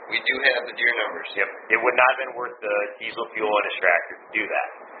 We do have the deer numbers. Yep. It would not have been worth the diesel fuel in his tractor to do that.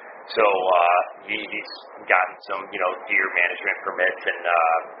 So he's gotten some, deer management permits, and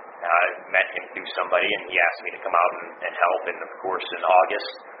I met him through somebody, and he asked me to come out and help. And of course, in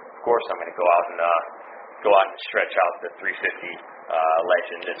August, I'm going to go out and stretch out the 350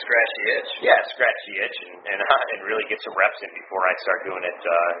 legend. And Scratch the itch. Yeah, scratch the itch and really get some reps in before I start doing it,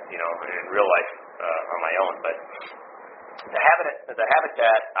 in real life on my own. But the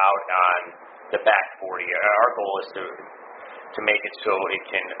habitat out on the back 40, our goal is to make it so it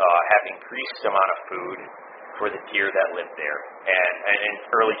can have increased amount of food for the deer that live there. And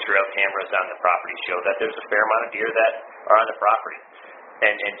early trail cameras on the property show that there's a fair amount of deer that are on the property.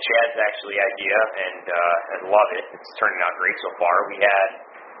 And Chad's actually idea, and I love it. It's turning out great so far. We had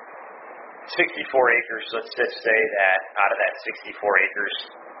 64 acres. Let's just say that out of that 64 acres,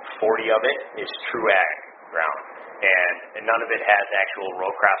 40 of it is true ag ground, and none of it has actual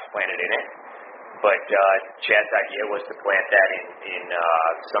row crops planted in it. But Chad's idea was to plant that in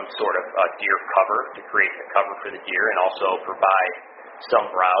some sort of deer cover to create the cover for the deer, and also provide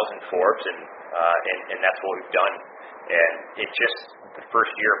some browse and forbs, and that's what we've done. And it just the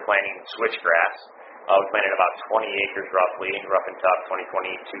first year of planting switchgrass, we planted about 20 acres roughly, rough and tough, 22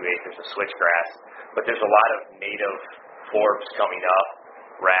 acres of switchgrass. But there's a lot of native forbs coming up,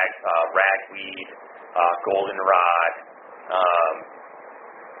 ragweed, goldenrod,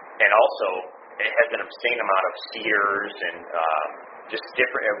 and also it has an obscene amount of cedars and just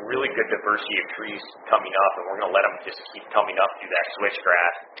a really good diversity of trees coming up, and we're going to let them just keep coming up through that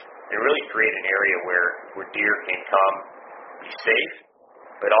switchgrass and really create an area where deer can come, be safe,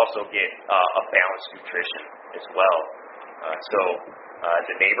 but also get a balanced nutrition as well. So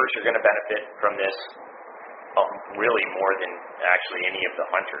the neighbors are going to benefit from this really more than actually any of the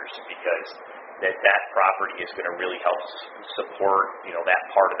hunters, because that property is going to really help support, that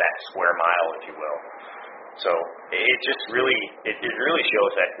part of that square mile, if you will. So it just really, it really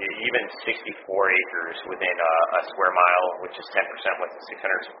shows that even 64 acres within a square mile, which is 10%, what's it,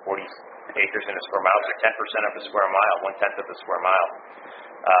 640 acres in a square mile, so 10% of a square mile, 1/10 of a square mile,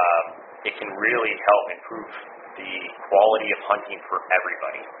 it can really help improve the quality of hunting for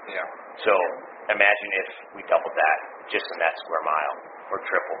everybody. Yeah. So imagine if we doubled that just in that square mile, or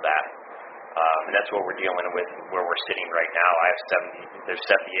tripled that. And that's what we're dealing with where we're sitting right now. There's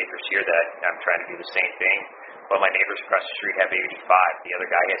 70 acres here that I'm trying to do the same thing, but my neighbors across the street have 85. The other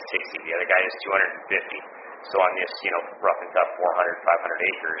guy has 60. The other guy has 250. So on this, rough and tough 400, 500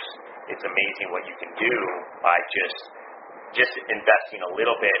 acres, it's amazing what you can do by just investing a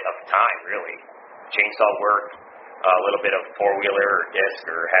little bit of time, really. Chainsaw work, a little bit of four-wheeler or disc,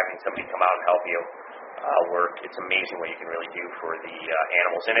 or having somebody come out and help you work. It's amazing what you can really do for the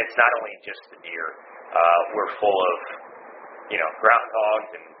animals. And it's not only just the deer. We're full of,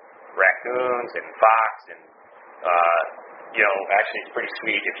 groundhogs and raccoons and fox and, actually it's pretty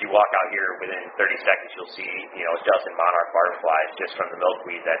sweet. If you walk out here within 30 seconds, you'll see, a dozen monarch butterflies just from the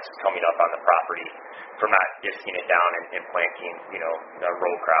milkweed that's coming up on the property from not disking it down and planting,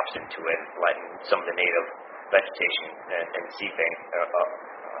 row crops into it, letting some of the native vegetation and seeping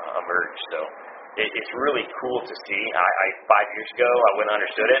emerge. So it's really cool to see. 5 years ago, I wouldn't have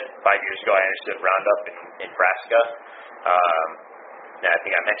understood it. 5 years ago, I understood Roundup in Nebraska. I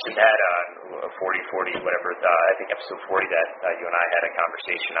think I mentioned that 40, whatever. I think episode 40 that you and I had a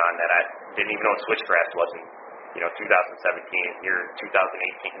conversation on, that I didn't even know what switchgrass was in 2017. Here in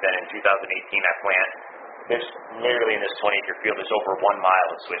 2018. Then in 2018, I plant. There's nearly in this 20-acre field, there's over 1 mile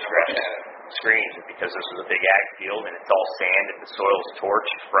of switchgrass screens, because this is a big ag field and it's all sand and the soil's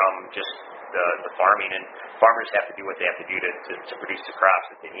torched from just the farming, and farmers have to do what they have to do to produce the crops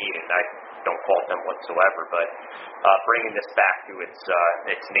that they need, and I don't fault them whatsoever. But bringing this back to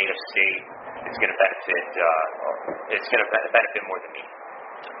its native state, it's going to benefit. It's going to benefit more than me.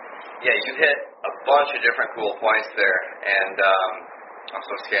 Yeah, you hit a bunch of different cool points there, and I'm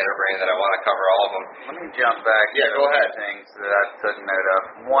so scatterbrained that I want to cover all of them. Let me jump back. Yeah, go ahead. Things that I took note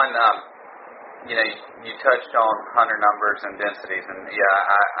of. One, you touched on hunter numbers and densities, and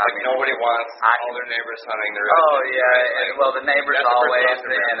I mean, nobody wants all their neighbors hunting their. Well, the neighbor's always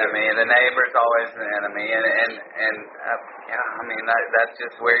the enemy. The neighbor's always the enemy, and I mean that's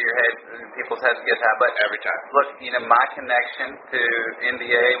just where people's heads get that. But every time, look, my connection to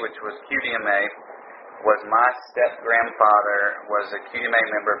NDA, which was QDMA, was my step-grandfather was a QDMA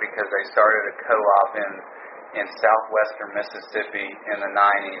member, because they started a co-op in southwestern Mississippi in the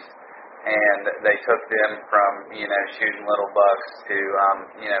 90s. And they took them from, shooting little bucks to,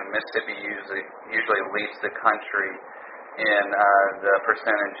 Mississippi usually leads the country in the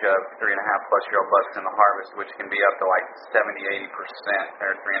percentage of 3.5-plus-year-old bucks in the harvest, which can be up to like 70-80%,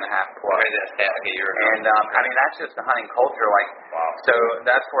 or 3.5 plus. And I mean, that's just the hunting culture. Like, wow. So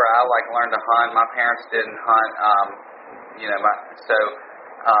that's where I learned to hunt. My parents didn't hunt.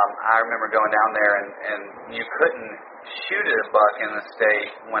 I remember going down there, and you couldn't shoot at a buck in the state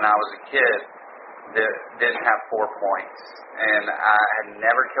when I was a kid, didn't have 4 points. And I had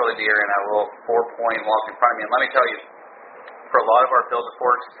never killed a deer in a little 4-point walk in front of me. And let me tell you, for a lot of our field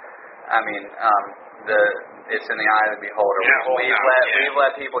forks, I mean, it's in the eye of the beholder. We've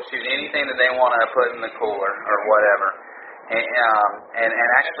let people shoot anything that they want to put in the cooler or whatever. And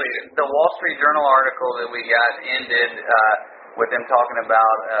actually, the Wall Street Journal article that we got ended with them talking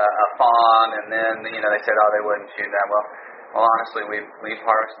about a fawn, and then they said, they wouldn't shoot that. Well, honestly, we've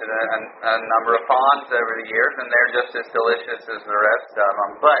harvested a number of fawns over the years, and they're just as delicious as the rest of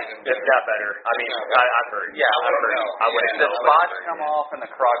them. But if not better. I mean, I've heard. Yeah, I've heard. The spots come off in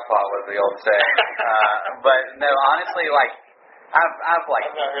the crock pot was the old saying. But no, honestly, like I've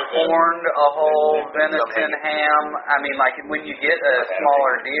horned a whole venison ham. I mean, like when you get a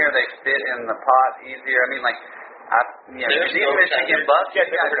smaller deer, they fit in the pot easier. I mean, like these Michigan bucks, you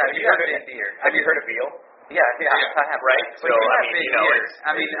got big deer. Have you heard of veal? Yeah, I have. Right? But so, you have big deers.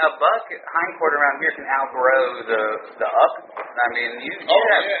 I mean, a buck hindquarter around here can outgrow the up. I mean, you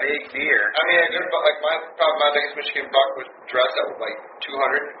have big deer. I mean, probably my biggest Michigan buck was dressed up with like 200,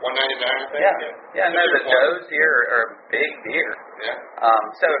 199, I think. Yeah. No, the does here are big deer. Yeah.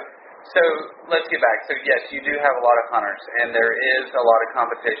 So let's get back. So yes, you do have a lot of hunters, and there is a lot of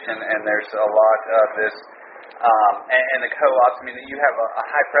competition, and there's a lot of this. And the co-ops, I mean, you have a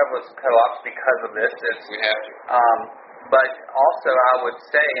high prevalence of co-ops because of this. We have to. But also, I would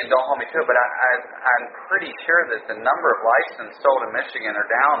say, and don't hold me to it, but I'm pretty sure that the number of licenses sold in Michigan are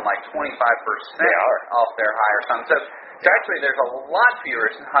down like 25% off their high or something. So actually, there's a lot fewer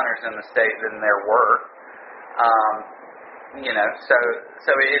hunters in the state than there were.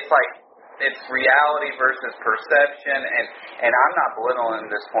 So it's like, it's reality versus perception, and I'm not belittling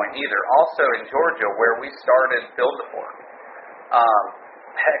this point either. Also in Georgia, where we started Field to Fork,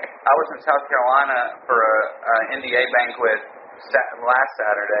 heck, I was in South Carolina for a NDA banquet last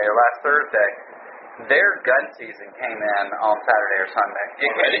Saturday or last Thursday. Their gun season came in on Saturday or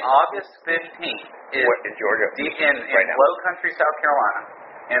Sunday. August 15th is in Georgia, in Low Country, South Carolina,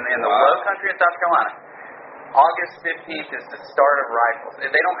 in the Low Country of South Carolina. August 15th is the start of rifles.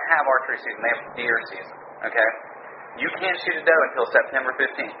 They don't have archery season. They have deer season, okay? You can't shoot a doe until September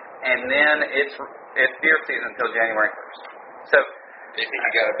 15th. And then it's deer season until January 1st. So you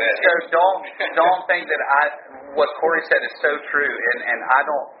got a bet. So don't think that what Corey said is so true, and I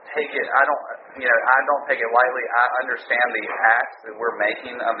don't take it lightly. I understand the acts that we're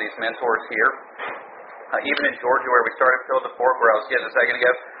making of these mentors here. Even in Georgia, where we started Field to Fork, where I was getting a second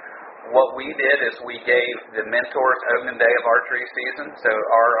ago, what we did is we gave the mentors opening day of archery season. So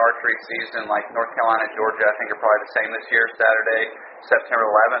our archery season, like North Carolina, Georgia, I think are probably the same this year. Saturday, September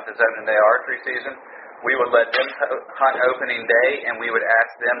 11th is opening day of archery season. We would let them hunt opening day, and we would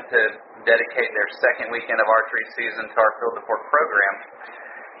ask them to dedicate their second weekend of archery season to our Field to Fork program.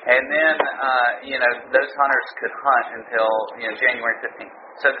 And then, those hunters could hunt until January 15th.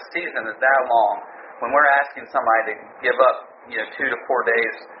 So the season is that long. When we're asking somebody to give up 2 to 4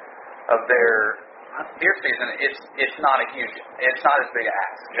 days of their deer season, it's not as big a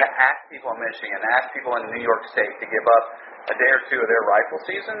ask. Ask people in Michigan, ask people in New York State to give up a day or two of their rifle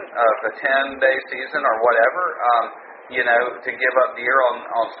season, of a 10-day season or whatever, to give up deer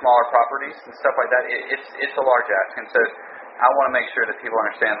on smaller properties and stuff like that. It's a large ask, and so I want to make sure that people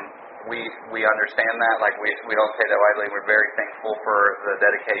understand we understand that. Like we don't take that lightly. We're very thankful for the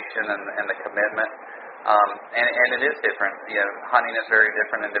dedication and the commitment. And it is different. Hunting is very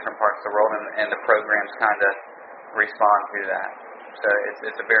different in different parts of the world, and the programs kind of respond to that. So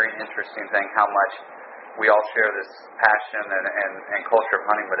it's a very interesting thing how much we all share this passion and culture of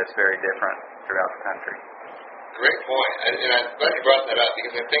hunting, but it's very different throughout the country. Great point. And I'm glad you brought that up,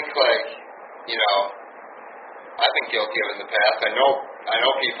 because I think I've been guilty of it in the past. I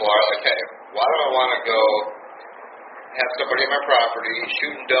know people are like, hey, why do I want to go have somebody in my property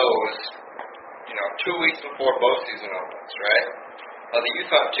shooting does 2 weeks before bow season opens, right? The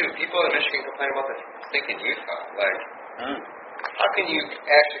youth hunt, too. People in Michigan complain about the stinking youth hunt. How can you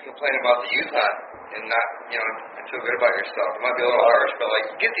actually complain about the youth hunt and not, feel good about yourself? It might be a little harsh, but,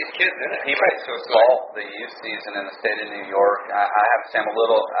 get these kids in it. People fault the youth season in the state of New York. I have to say I'm a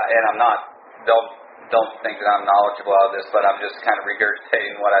little, and I'm not, don't think that I'm knowledgeable of this, but I'm just kind of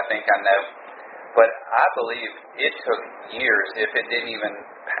regurgitating what I think I know. But I believe it took years, if it didn't even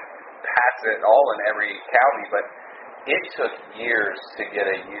pass it all in every county, but it took years to get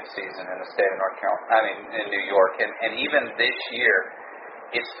a youth season in the state of in New York. And even this year,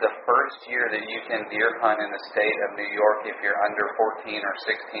 it's the first year that you can deer hunt in the state of New York if you're under 14 or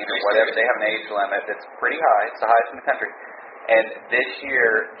 16 or whatever. They have an age limit that's pretty high. It's the highest in the country. And this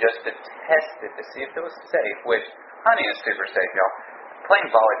year, just to test it, to see if it was safe, which hunting is super safe, y'all. playing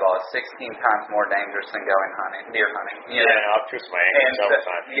volleyball is 16 times more dangerous than going deer hunting. You know? I'll twist my ankle several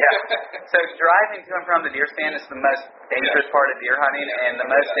times. Yeah. So driving to and from the deer stand is the most dangerous part of deer hunting, and the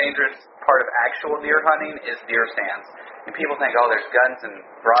most dangerous part of actual deer hunting is deer stands. And people think, oh, there's guns and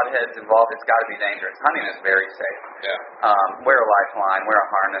broadheads involved. It's got to be dangerous. Hunting is very safe. Yeah. Wear a lifeline, wear a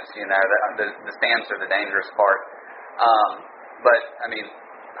harness. You know, the stands are the dangerous part. But I mean,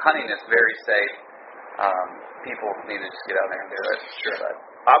 hunting is very safe. People need to just get out there and do it. Sure. But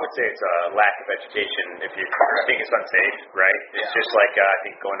I would say it's a lack of education if you think it's unsafe, right? It's just like I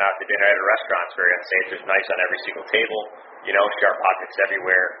think going out to dinner at a restaurant is very unsafe. There's knives on every single table, you know, sharp objects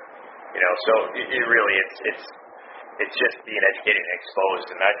everywhere, you know. So it really it's just being educated and exposed.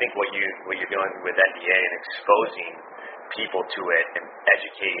 And I think what you're doing with NDA and exposing people to it and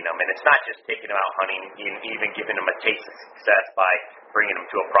educating them, and it's not just taking them out hunting, even giving them a taste of success by bringing them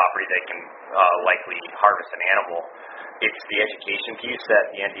to a property that can likely harvest an animal. It's the education piece that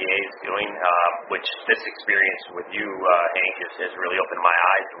the NDA is doing, which this experience with you, Hank, has really opened my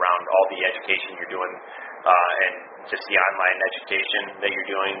eyes around all the education you're doing, and just the online education that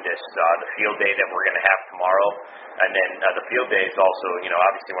you're doing, the field day that we're going to have tomorrow. And then the field day is also, you know,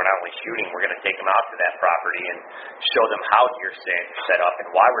 obviously we're not only shooting, we're going to take them out to that property and show them how deer stands are set up and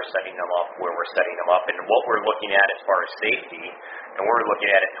why we're setting them up, where we're setting them up, and what we're looking at as far as safety. And we're looking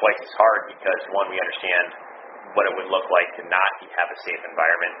at it twice as hard because, one, we understand what it would look like to not have a safe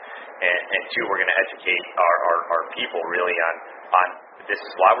environment, and two, we're going to educate our people really on this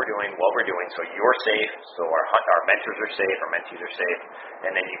is why we're doing what we're doing, so you're safe, so our mentors are safe, our mentees are safe,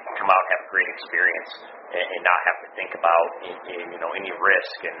 and then you can come out and have a great experience and not have to think about any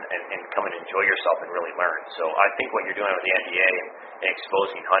risk and come and enjoy yourself and really learn. So I think what you're doing with the NDA and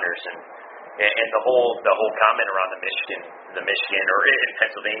exposing hunters and the whole comment around the Michigan or in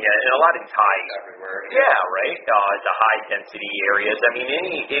Pennsylvania and a lot of ties everywhere. Yeah, right. The high density areas. I mean,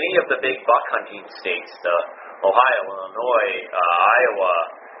 any of the big buck hunting states, the Ohio, Illinois, Iowa,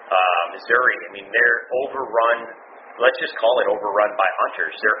 Missouri. I mean, they're overrun. Let's just call it overrun by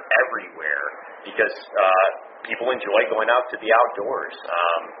hunters. They're everywhere because people enjoy going out to the outdoors.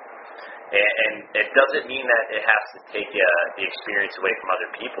 And it doesn't mean that it has to take the experience away from other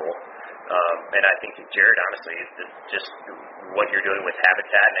people. And I think, Jared, honestly, just what you're doing with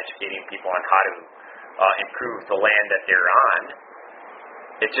Habitat and educating people on how to improve the land that they're on,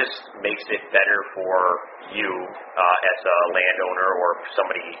 it just makes it better for you as a landowner or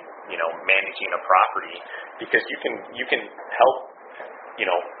somebody, managing a property, because you can help,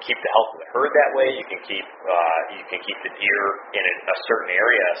 keep the health of the herd that way. You can keep the deer in a certain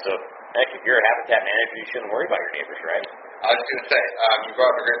area. So, heck, if you're a habitat manager, you shouldn't worry about your neighbors, right? I was going to say, you brought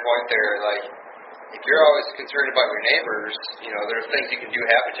up a great point there. Like, if you're always concerned about your neighbors, there's things you can do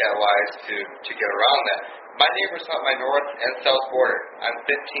habitat-wise to get around that. My neighbors hunt my north and south border on 15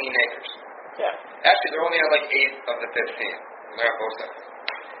 acres. Yeah. Actually, they're only on like 8 of the 15. They're on both sides.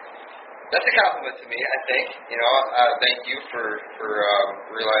 That's a compliment to me, I think. Thank you for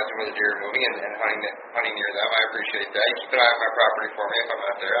realizing where the deer are moving and hunting near them. I appreciate that. You keep an eye on my property for me if I'm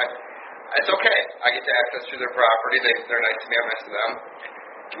not there. It's okay. I get to access to their property. They're nice to me. I'm nice to them.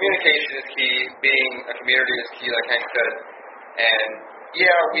 Communication is key. Being a community is key, like Hank said. And,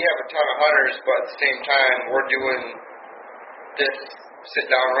 yeah, we have a ton of hunters, but at the same time, we're doing this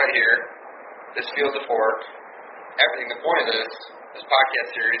sit down right here, this Field to Fork, everything. The point of this podcast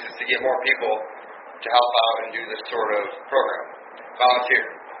series is to get more people to help out and do this sort of program. Volunteer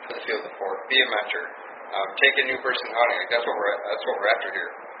for the Field to Fork. Be a mentor. Take a new person hunting. That's what we're after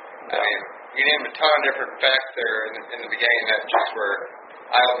here. I mean, you named a ton of different facts there in the beginning that just were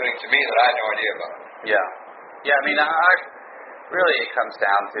eye-opening to me that I had no idea about. Yeah. I mean, really it comes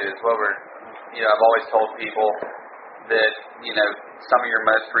down to is what I've always told people that, some of your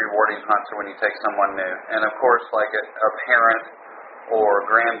most rewarding hunts are when you take someone new. And of course, like a parent or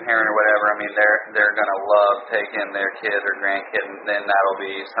grandparent or whatever, I mean, they're going to love taking their kid or grandkid, and then that'll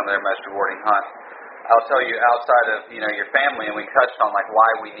be some of their most rewarding hunts. I'll tell you, outside of, your family, and we touched on, like, why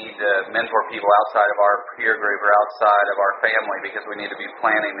we need to mentor people outside of our peer group or outside of our family, because we need to be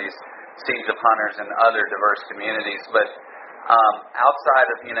planting these seeds of hunters in other diverse communities. But outside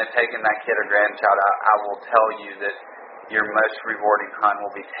of, taking that kid or grandchild, I will tell you that your most rewarding hunt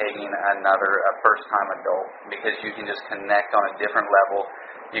will be taking a first-time adult, because you can just connect on a different level.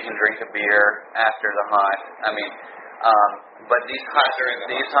 You can drink a beer after the hunt. I mean, but these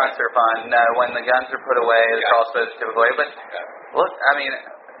hunts are fun. No, when the guns are put away, the crossbows are put away. But look, I mean,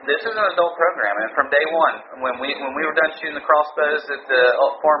 this is an adult program, and from day one, when we were done shooting the crossbows at the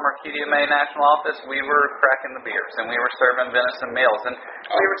former QDMA National Office, we were cracking the beers, and we were serving venison meals, and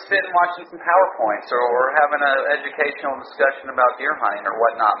we were sitting watching some PowerPoints or having an educational discussion about deer hunting or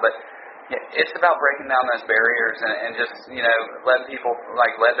whatnot. But it's about breaking down those barriers and just, letting people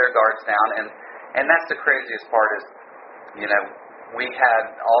let their guards down, and that's the craziest part is, we had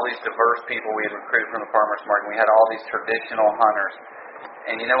all these diverse people we had recruited from the farmers market. We had all these traditional hunters.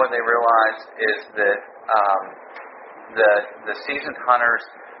 And you know what they realized is that the seasoned hunters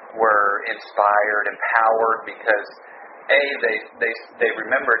were inspired, empowered, because they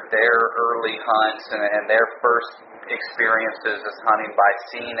remembered their early hunts and their first experiences as hunting by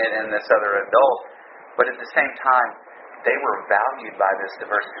seeing it in this other adult. But at the same time, they were valued by this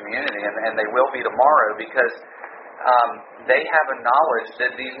diverse community, and they will be tomorrow, because they have a knowledge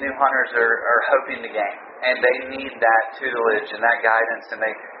that these new hunters are hoping to gain, and they need that tutelage and that guidance, and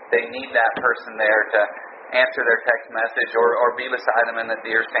they need that person there to answer their text message or be beside them in the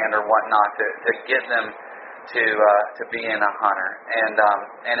deer stand or whatnot to get them to being a hunter.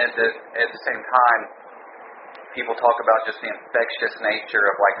 And at the same time, people talk about just the infectious nature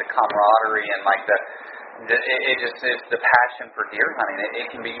of the camaraderie and it's the passion for deer hunting. It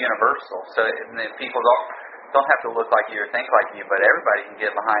can be universal. So people don't have to look like you or think like you, but everybody can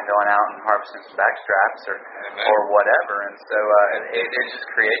get behind going out and harvesting some backstraps or whatever. And so it just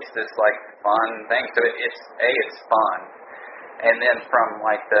creates this fun thing. So it's fun. And then from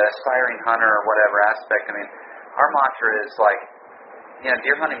the aspiring hunter or whatever aspect, I mean, our mantra is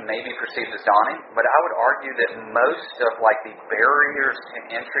deer hunting may be perceived as daunting, but I would argue that most of the barriers to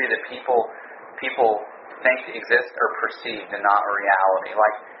entry that people think exist are perceived and not a reality.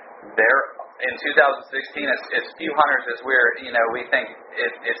 In 2016, as few hunters as we think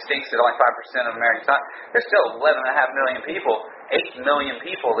it stinks that only 5% of Americans hunt. There's still 11.5 million people, 8 million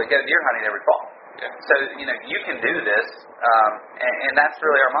people that go deer hunting every fall. Yeah. So you can do this, and that's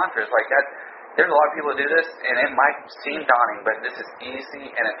really our mantra. Is that. There's a lot of people who do this, and it might seem daunting, but this is easy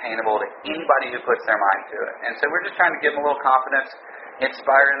and attainable to anybody who puts their mind to it. And so we're just trying to give them a little confidence,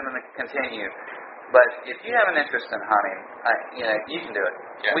 inspire them to continue. But if you have an interest in hunting, you can do it.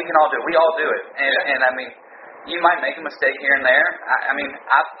 Yeah. We can all do it. We all do it. And I mean, you might make a mistake here and there. I mean,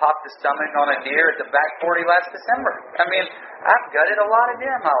 I popped the stomach on a deer at the back 40 last December. I mean, I've gutted a lot of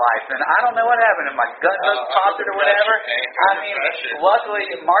deer in my life, and I don't know what happened. If my gut just popped it or whatever. I mean, luckily,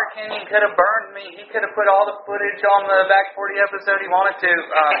 Mark Kenyon could have burned me. He could have put all the footage on the back 40 episode he wanted to.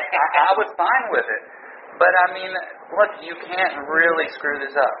 I was fine with it. But, I mean, look, you can't really screw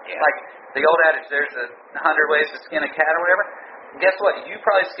this up. Yeah. The old adage, there's 100 ways to skin a cat or whatever. Guess what? You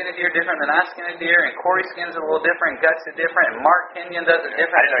probably skin a deer different than I skin a deer, and Corey skins it a little different, guts it different, and Mark Kenyon does it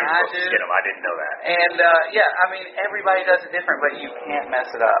different than I do. I didn't know that. And, I mean, everybody does it different, but you can't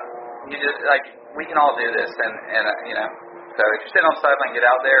mess it up. You just, we can all do this, and so if you're sitting on the sideline, get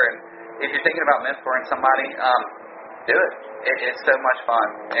out there, and if you're thinking about mentoring somebody, do it. It's so much fun,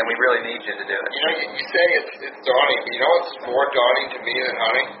 and we really need you to do it. You say it's daunting, but you know what's more daunting to me than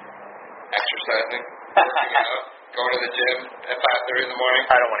hunting? Exercising. Working out. Going to the gym at 5:30 in the morning.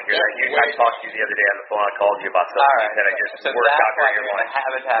 I don't want to hear that. I talked to you the other day on the phone. I called you about something that I just worked out during your lunch.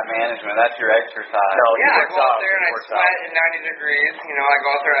 Habitat management. That's your exercise. No, I go out there and I sweat in 90 degrees. I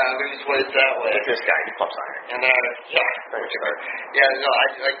go out there and I lose weight that way. Like this guy, he pumps iron. And then,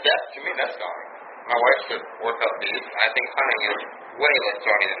 that, to me, that's daunting. My wife said work out beef. I think hunting is way less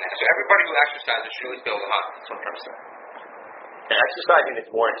daunting than that. So everybody who exercises should really be able to hunt. That's what I'm trying to say. And exercising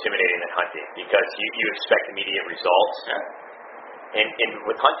is more intimidating than hunting because you expect immediate results. Yeah. And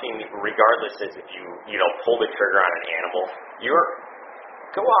with hunting, regardless as if you pull the trigger on an animal,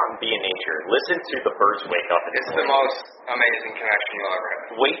 go out and be in nature. Listen to the birds wake up. It's the most amazing connection you'll ever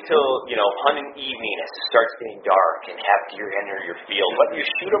have. Wait till, hunt in evening as it starts getting dark and have deer enter your field. Whether you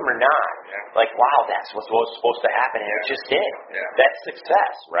shoot them or not, wow, that's what's supposed to happen, and it just did. Yeah. That's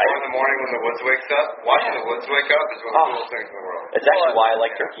success, right? Or in the morning when the woods wakes up, watching the woods wake up is one of the coolest things in the world. It's actually why I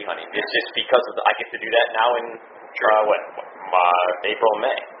like turkey hunting. It's just because I get to do that now in, April and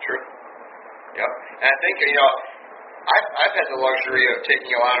May. True. Yep. And I think, I've had the luxury of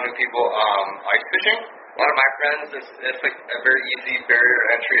taking a lot of new people ice fishing. One of my friends, it's a very easy barrier to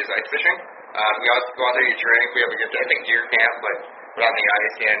entry is ice fishing. We always go out there, you drink, we have a good deer camp, but on the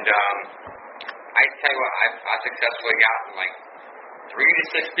ice. And I tell you what, I've successfully gotten 3 to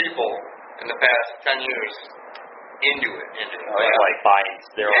 6 people in the past 10 years into it. Buying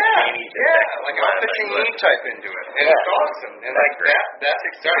their own paintings. Yeah, I'm fishing meat type into it. And it's awesome. And that's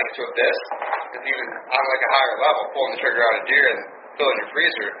exciting. So if this is even on a higher level, pulling the trigger out of deer and filling your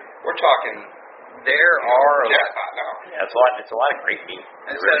freezer, we're talking there are jackpot now. Yeah, it's a lot of great meat.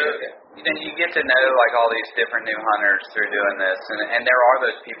 And so, you get to know like all these different new hunters through doing this, and there are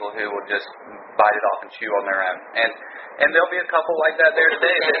those people who will just bite it off and chew on their own, and there'll be a couple like that there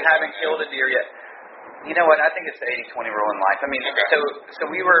today that haven't killed a deer yet. You know what? I think it's the 80-20 rule in life. I mean, so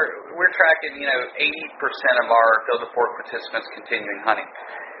we're tracking 80% of our Field of Fork participants continuing hunting,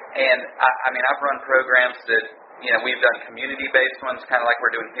 and I mean I've run programs that. We've done community-based ones, kind of like we're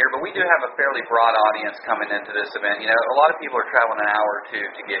doing here, but we do have a fairly broad audience coming into this event. A lot of people are traveling an hour or two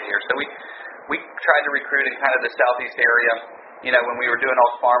to get here, so we tried to recruit in kind of the southeast area. When we were doing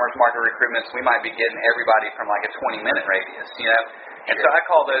those farmers market recruitments, we might be getting everybody from like a 20-minute radius. And so I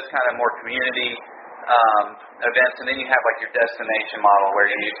call those kind of more community events, and then you have like your destination model where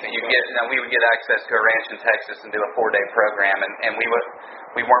you get we would get access to a ranch in Texas and do a 4-day program, and we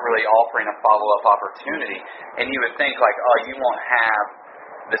weren't really offering a follow-up opportunity. And you would think like, oh, you won't have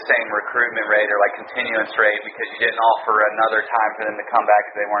the same recruitment rate or like continuance rate because you didn't offer another time for them to come back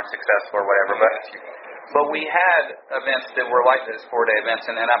if they weren't successful or whatever. But we had events that were like this 4-day events,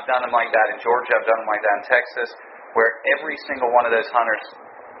 and I've done them like that in Georgia, I've done them like that in Texas, where every single one of those hunters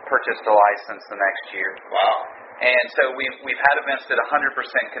purchased a license the next year. Wow. And so we've had events that 100%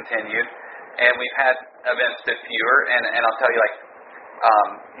 continued, and we've had events that fewer, and I'll tell you, like,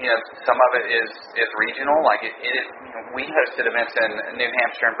 some of it is regional. Like it is, we hosted events in New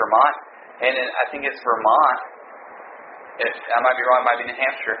Hampshire and Vermont, and I think it's Vermont. I might be wrong. It might be New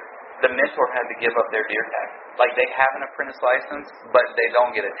Hampshire. The mentor had to give up their deer tag. Like they have an apprentice license, but they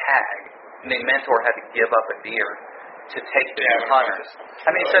don't get a tag. And the mentor had to give up a deer to take the hunters. I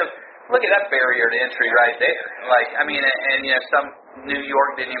mean, so look at that barrier to entry right there. Like, I mean, and some New York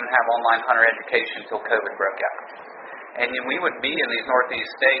didn't even have online hunter education until COVID broke out. And we would be in these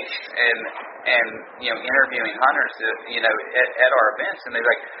Northeast states and interviewing hunters, at our events, and they're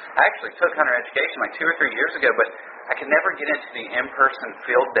like, I actually took hunter education like 2 or 3 years ago, but I could never get into the in-person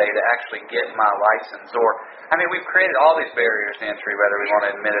field day to actually get my license. Or, I mean, we've created all these barriers to entry, whether we want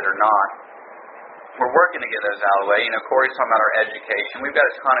to admit it or not. We're working to get those out of the way. Corey's talking about our education. We've got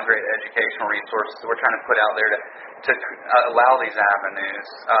a ton of great educational resources that we're trying to put out there to allow these avenues.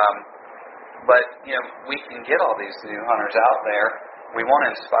 But, we can get all these new hunters out there. We want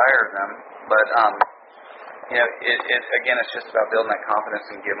to inspire them. But, it's just about building that confidence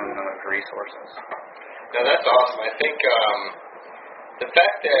and giving them those resources. No, that's awesome. I think the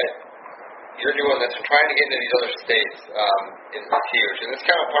fact that you're doing this and trying to get into these other states is huge. And it's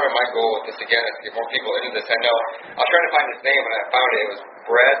kind of part of my goal with this, again, is to get more people into this. I know, I was trying to find his name, and I found it. It was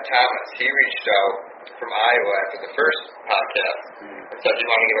Brad Thomas. He reached out from Iowa after the first podcast and said he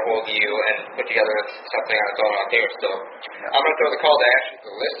wanted to get a hold of you and put together something on its own out there. So I'm going to throw the call to action to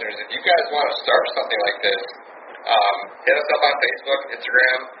the listeners. If you guys want to start something like this, hit us up on Facebook,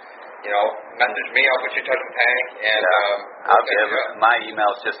 Instagram, message me. I'll put you in touch with Hank. And I'll give my email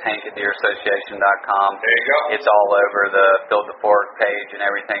is just hank@deerassociation.com. There you go. It's all over the Field of Fork page and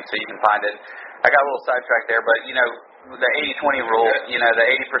everything, so you can find it. I got a little sidetracked there, but the 80-20 rule, the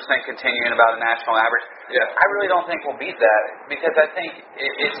 80% continuing about a national average. Yeah. I really don't think we'll beat that because I think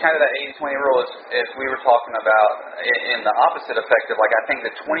it's kind of that 80-20 rule as we were talking about in the opposite effect of like I think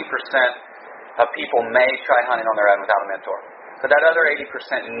that 20% of people may try hunting on their own without a mentor. But that other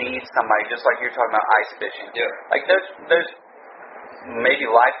 80% needs somebody, just like you're talking about ice fishing. Yeah. Like there's maybe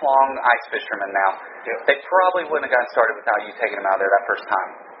lifelong ice fishermen now. Yeah. They probably wouldn't have gotten started without you taking them out there that first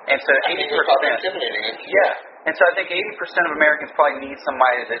time. And so 80%. Yeah. And so I think 80% of Americans probably need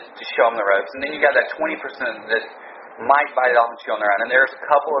somebody to show them the ropes. And then you got that 20% that might bite it off and chew on their own. And there's a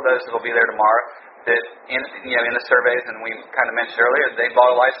couple of those that will be there tomorrow that in the surveys, and we kind of mentioned earlier, they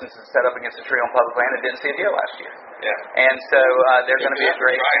bought a license and set up against a tree on public land and didn't see a deer last year. Yeah. And so they're going to be a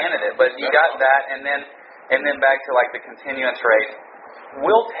great candidate. But you got that, and then back to like the continuance rate.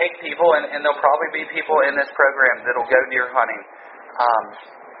 We'll take people, and there'll probably be people in this program that'll go deer hunting.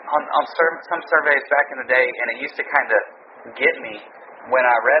 On some surveys back in the day, and it used to kind of get me when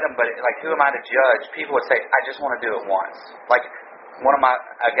I read them, but who am I to judge? People would say, I just want to do it once. Like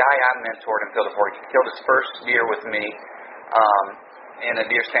a guy I mentored in Field of Fork, he killed his first deer with me in a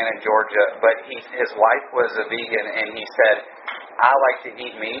deer stand in Georgia, but his wife was a vegan, and he said, I like to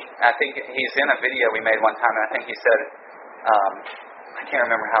eat meat. I think he's in a video we made one time, and I think he said, I can't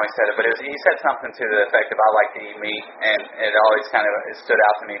remember how he said it, but he said something to the effect of I like to eat meat, and it always kind of stood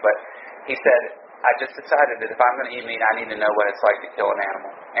out to me. But he said, I just decided that if I'm going to eat meat, I need to know what it's like to kill an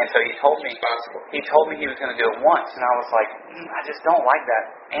animal. And so he told me he was going to do it once, and I was like, I just don't like that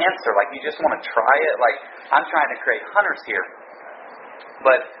answer. Like, you just want to try it? Like, I'm trying to create hunters here.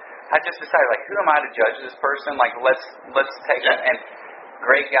 But I just decided, like, who am I to judge this person? Like, let's take it. And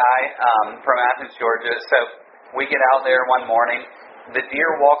great guy from Athens, Georgia. So we get out there one morning. The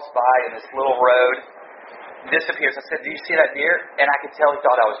deer walks by in this little road, disappears. I said, "Do you see that deer?" And I could tell he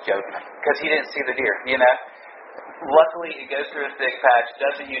thought I was joking because he didn't see the deer, Luckily, it goes through a thick patch,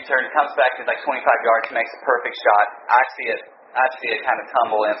 does a U-turn, comes back to like 25 yards, makes a perfect shot. I see it kind of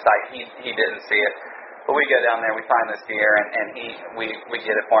tumble in sight. He didn't see it. But we go down there, we find this deer, and we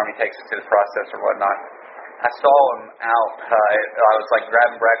get it for him. He takes it to the processor or whatnot. I saw him out. I was like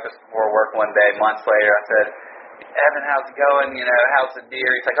grabbing breakfast before work one day, months later. I said, "Evan, how's it going? How's the deer?"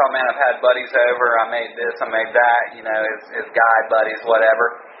 He's like, "Oh man, I've had buddies over. I made this, I made that. His guide buddies,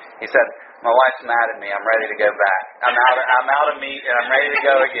 whatever." He said, "My wife's mad at me. I'm ready to go back. I'm out of meat, and I'm ready to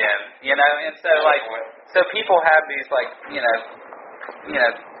go again." And so people have these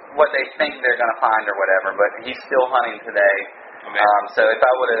what they think they're going to find or whatever. But he's still hunting today. So if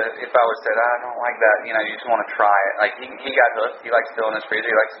I would have said, "I don't like that," you just want to try it. Like he got hooked. He likes filling his freezer.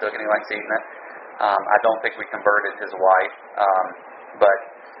 He likes cooking. He likes eating it. I don't think we converted his wife,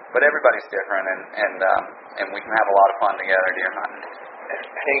 but everybody's different, and we can have a lot of fun together deer hunting.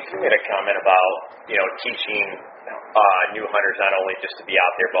 Hank, you made a comment about teaching new hunters not only just to be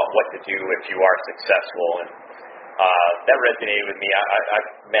out there, but what to do if you are successful, and that resonated with me.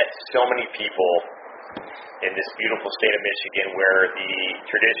 I've met so many people in this beautiful state of Michigan where the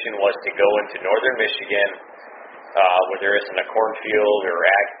tradition was to go into northern Michigan, where there isn't a cornfield or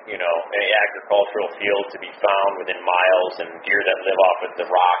an agricultural field to be found within miles, and deer that live off of the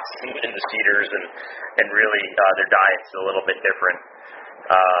rocks and the cedars, and really their diet's a little bit different.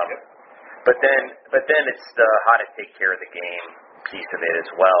 But then it's the how to take care of the game piece of it as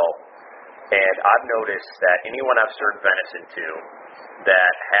well. And I've noticed that anyone I've served venison to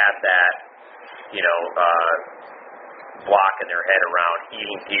that had that, block in their head around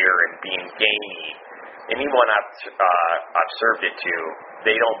eating deer and being gamey, anyone I've served it to,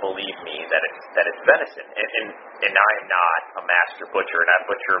 they don't believe me that it's venison. And I am not a master butcher, and I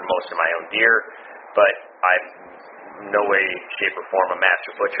butcher most of my own deer, but I'm no way, shape, or form a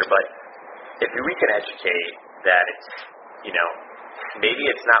master butcher. But if we can educate that it's, maybe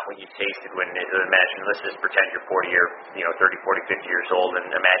it's not what you tasted when, imagine, let's just pretend you're 40 or, 30, 40, 50 years old, and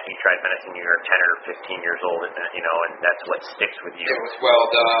imagine you tried venison when you were 10 or 15 years old, and that's what sticks with you. It was well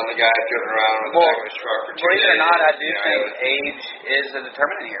done. The guy driven around in the back of his truck for 2 days. Believe it or not, I do think age is a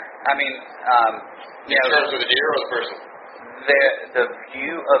determinant here. I mean, in terms of the deer or the person? The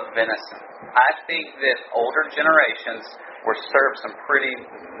view of venison. I think that older generations were served some pretty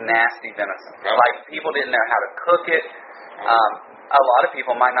nasty venison. Right. Like, people didn't know how to cook it. A lot of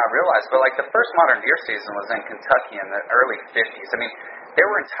people might not realize, but like the first modern deer season was in Kentucky in the early 50s. I mean, there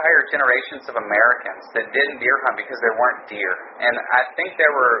were entire generations of Americans that didn't deer hunt because there weren't deer. And I think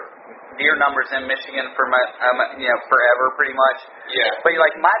there were deer numbers in Michigan for forever, pretty much. Yeah. But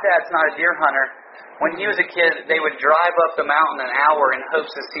like, my dad's not a deer hunter. When he was a kid, they would drive up the mountain an hour in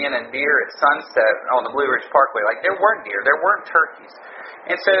hopes of seeing a deer at sunset on the Blue Ridge Parkway. Like, there weren't deer, there weren't turkeys.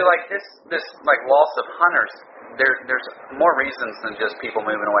 And so like this like loss of hunters, there's more reasons than just people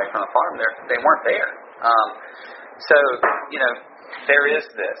moving away from the farm. They weren't there. So there is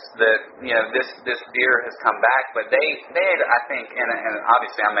this deer has come back, but they had, I think, and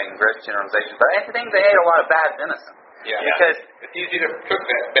obviously I'm making gross generalizations, but I think they ate a lot of bad venison. Yeah. Because it's easy to cook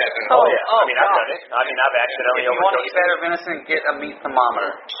that bad venison. Oh yeah. I mean, I've done it. I mean, I've accidentally overcooked it. If you want to eat better venison, get a meat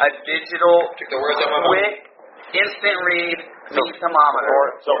thermometer. A digital, Took the words out of my mouth. quick, instant read meat thermometer.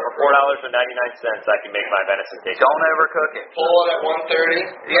 So for $4.99, I can make my venison taste. Don't overcook it. Pull it at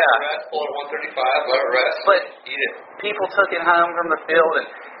 130. Yeah. Pull it at 135. Let it rest. But eat it. People took it home from the field, and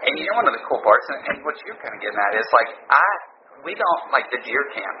one of the cool parts, and what you're kind of getting at is like we don't like the deer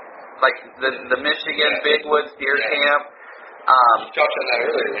camp, like the Michigan Big Woods deer camp. You touched on that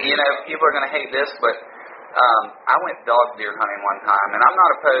earlier. People are going to hate this, but I went dog deer hunting one time, and I'm not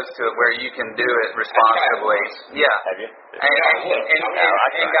opposed to it where you can do it responsibly. Yeah. Have you?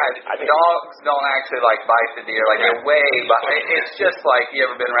 And guys, dogs don't actually like bite the deer. Like they're way, it's just like you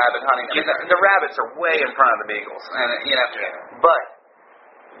ever been rabbit hunting. I mean, the rabbits are way in front of the beagles, and but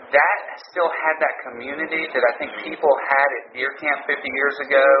that still had that community that I think people had at deer camp 50 years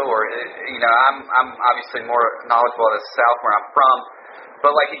ago. Or I'm obviously more knowledgeable of the South where I'm from,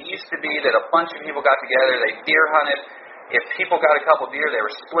 but like it used to be that a bunch of people got together, they deer hunted. If people got a couple deer, they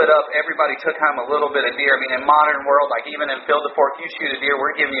were split up. Everybody took home a little bit of deer. I mean, in modern world, like even in Field to Fork, you shoot a deer,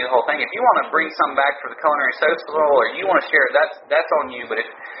 we're giving you the whole thing. If you want to bring something back for the culinary social, or you want to share it, that's on you. But if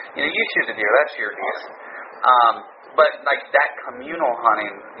you shoot the deer, that's your deer. But like that communal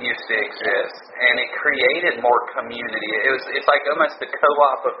hunting used to exist, and it created more community. It's like almost the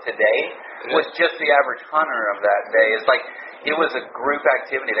co-op of today was just the average hunter of that day. It's like it was a group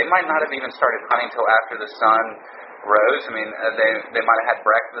activity. They might not have even started hunting until after the sun rose. I mean, they might have had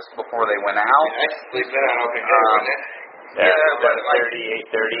breakfast before they went out. I'd sleep in on open day, wouldn't it? Yeah, but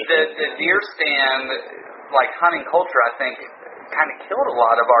 8:30. The deer stand, like hunting culture, I think, kind of killed a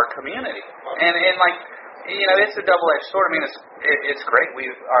lot of our community. And like, you know, it's a double-edged sword. I mean, it's great.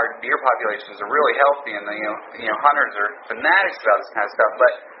 Our deer populations are really healthy, and you know, hunters are fanatics about this kind of stuff.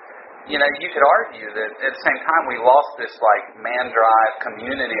 But you know, you could argue that at the same time we lost this like man-drive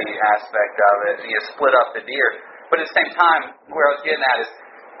community aspect of it. You split up the deer, but at the same time, where I was getting at is,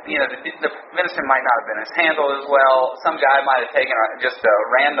 you know, the venison might not have been as handled as well. Some guy might have taken just a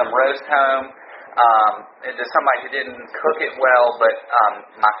random roast home to somebody who didn't cook it well. But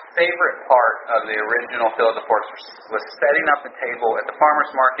my favorite part of the original Field of the Forks was setting up the table at the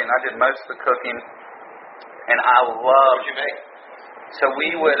farmer's market. And I did most of the cooking, and I loved. What'd you make? So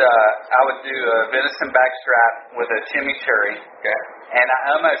I would do a venison backstrap with a chimichurri. Okay. And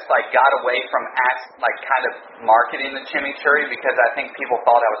I almost like got away from kind of marketing the chimichurri because I think people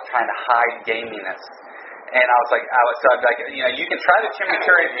thought I was trying to hide gaminess. And I was like, you know, you can try the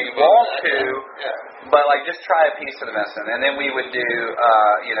chimichurri if you want to, but like just try a piece of the venison. And then we would do,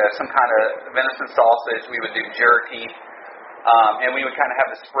 you know, some kind of venison sausage. We would do jerky, and we would kind of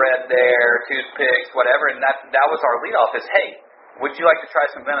have the spread there, toothpicks, whatever. And that was our lead off is, hey, would you like to try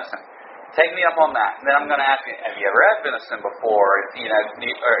some venison? Take me up on that. And then I'm going to ask you, have you ever had venison before? You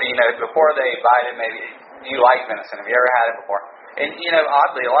know, before they bite it, maybe, do you like venison? Have you ever had it before? And, you know,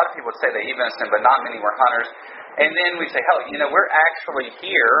 oddly, a lot of people would say they eat venison, but not many were hunters. And then we'd say, hell, you know, we're actually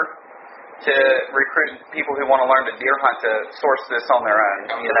here to recruit people who want to learn to deer hunt to source this on their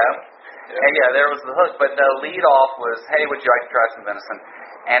own, you know? And, there was the hook. But the lead off was, hey, would you like to try some venison?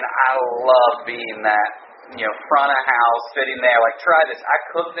 And I love being that, you know, front of house, sitting there, like, try this. I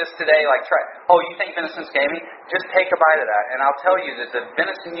cooked this today, like, try. Oh, you think venison's gamey? Just take a bite of that. And I'll tell you that the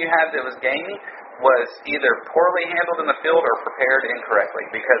venison you had that was gamey was either poorly handled in the field or prepared incorrectly,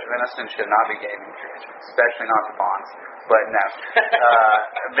 because venison should not be gamey, especially not the fawns. But no,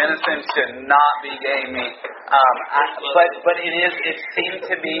 venison should not be gamey. But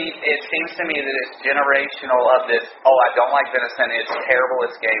it seems to me that it's generational of this. Oh, I don't like venison. It's terrible.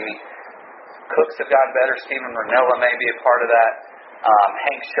 It's gamey. Cooks have gotten better. Stephen Ranella may be a part of that.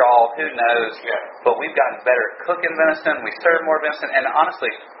 Hank Shaw, who knows? Yeah. But we've gotten better at cooking venison. We serve more venison. And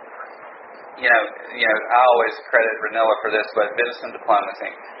honestly, you know, I always credit Ranella for this, but venison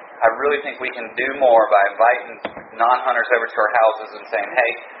diplomacy. I really think we can do more by inviting non-hunters over to our houses and saying,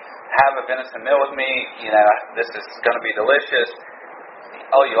 hey, have a venison meal with me. You know, this is going to be delicious.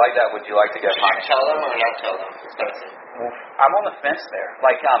 Oh, you like that? Would you like to go hunting? Tell them or not tell them? I'm on the fence there.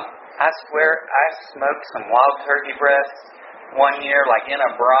 Like, I swear, I smoked some wild turkey breasts one year, like in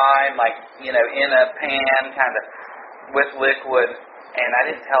a brine, like, you know, in a pan, kind of with liquid. And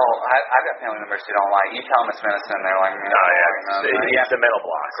I didn't tell. I've got family members who don't like. You tell them it's venison, and they're like, it's a mental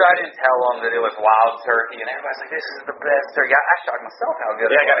block. So I didn't tell them that it was wild turkey, and everybody's like, this is the best turkey. I shocked myself how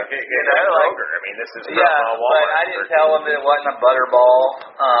good it was. I got to get Kroger. I mean, this is from Walmart. But I didn't tell them that it wasn't a butterball.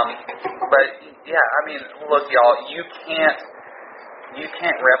 But yeah, I mean, look, y'all, you can't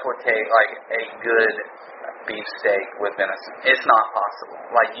replicate like a good beefsteak with venison. It's not possible.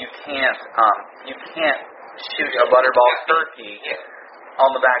 Like you can't shoot a butterball turkey on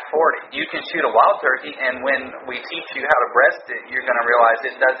the back 40. You can shoot a wild turkey, and when we teach you how to breast it, you're going to realize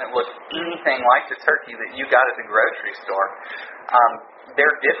it doesn't look anything like the turkey that you got at the grocery store.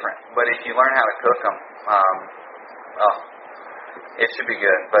 They're different, but if you learn how to cook them, it should be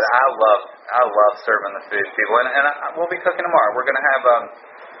good. But I love serving the food to people, and we'll be cooking tomorrow. We're going to have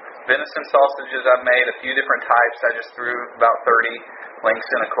venison sausages I've made, a few different types. I just threw about 30 links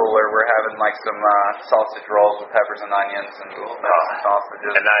in a cooler. We're having like some sausage rolls with peppers and onions and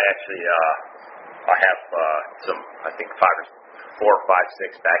sausages. And I actually, I have some, I think 4 or 5,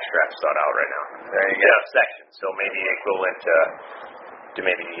 6 backstraps thought out right now. There you go. Sections, so maybe equivalent to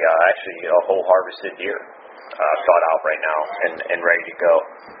maybe actually a whole harvested deer thought out right now and ready to go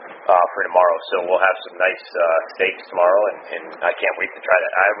for tomorrow. So we'll have some nice steaks tomorrow, and I can't wait to try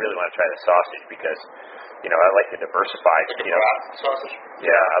that. I really want to try the sausage because, you know, I like to diversify. You know, sausage.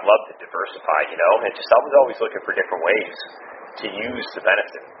 Yeah, I love to diversify. You know, and just I was always looking for different ways to use the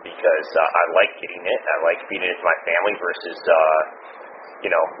venison because I like getting it. I like feeding it to my family versus,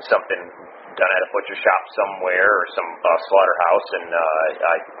 you know, something done at a butcher shop somewhere or some slaughterhouse. And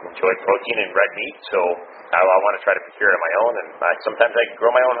I enjoy protein and red meat, so I want to try to procure it on my own. And sometimes I can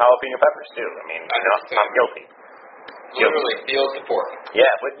grow my own jalapeno peppers too. I mean, you know, I'm guilty. Literally feels the pork. Yeah,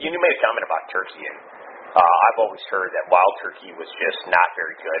 but you made a comment about turkey, and I've always heard that wild turkey was just not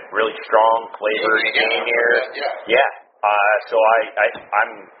very good. Really strong flavor in here. Yeah. So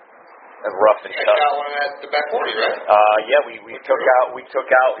I'm rough and You tough. got one at the back 40, right? Yeah, we took out.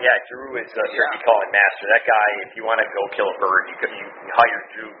 Yeah, Drew is a turkey calling master. That guy, if you want to go kill a bird, you hire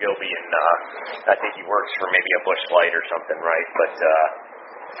Drew Gilby, and I think he works for maybe a Busch Light or something, right? But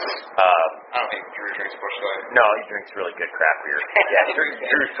I don't think Drew drinks Busch Light. no, he drinks really good craft beer. Yeah,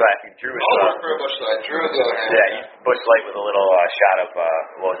 Drew's classy. Drew is. I'll work for a Busch Light. Drew on the other hand. Yeah, Busch Light with a little shot of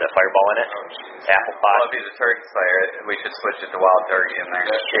what was that, Fireball in it? Oh, jeez. Apple pie. Well, if he's a turkey slayer, we should switch it to wild turkey in there.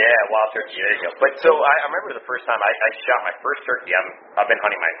 Yeah, wild turkey. There you go. But so I remember the first time I shot my first turkey. I've been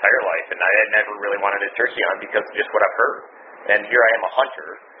hunting my entire life, and I had never really wanted a turkey on because of just what I've heard. And here I am, a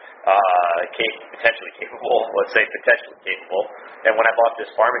hunter, potentially capable. Let's say potentially capable. And when I bought this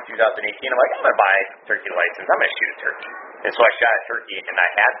farm in 2018, I'm like, I'm gonna buy a turkey license. I'm gonna shoot a turkey. And so I shot a turkey, and I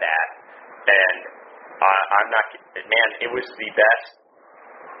had that. And I'm not, man. It was the best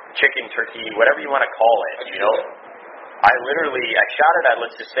chicken, turkey, whatever you want to call it. You know. I shot it on,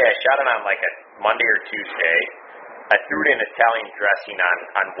 let's just say I shot it on like a Monday or Tuesday. I threw it in Italian dressing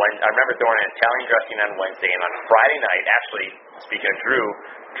on Wednesday. I remember throwing in Italian dressing on Wednesday, and on Friday night, actually, speaking of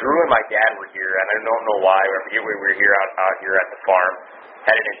Drew and my dad were here, and I don't know why. I forget we were here out here at the farm.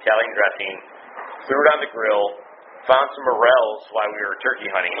 Had an Italian dressing, threw it on the grill, found some morels while we were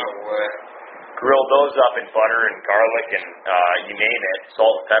turkey hunting. No way. Grilled those up in butter and garlic and you name it,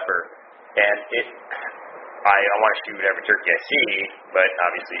 salt and pepper, and I want to shoot every turkey I see, but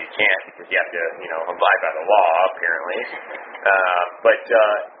obviously you can't because you have to, abide by the law, apparently. But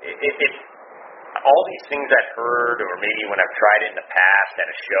all these things I've heard, or maybe when I've tried it in the past at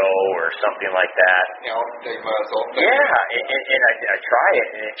a show or something like that. Yeah, I'll take my assault. Yeah, and I try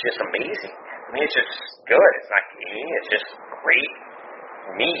it, and it's just amazing. I mean, it's just good. It's not gamey. It's just great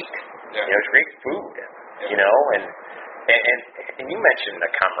meat. Yeah. It's great food. Yeah. And you mentioned the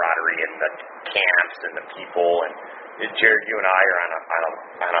camaraderie and the camps and the people, and Jared, you and I are on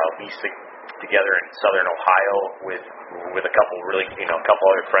a lease together in Southern Ohio with a couple a couple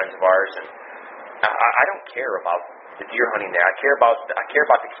other friends of ours, and I don't care about the deer hunting there. I care about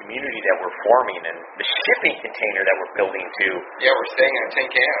the community that we're forming and the shipping container that we're building too. Yeah, we're staying in a tin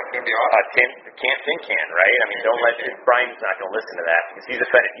can. It's gonna be awesome. Tin can, right? I mean, don't let Brian's not gonna listen to that because he's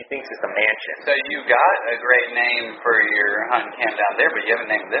offended. He thinks it's a mansion. So you got a great name for your hunting camp down there, but you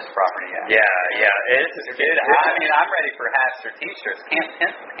haven't named this property yet. Yeah. I mean, I'm ready for hats or t-shirts. Camp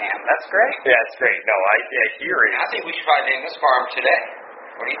Tinson Camp. That's great. Yeah, that's great. No, I hear it. I think we should probably name this farm today.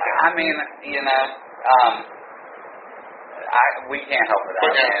 What do you think? I mean, we can't help it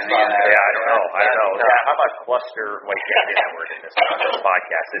out. Yeah, I don't know. Yeah, how about cluster? Wait, yeah, I did that word in this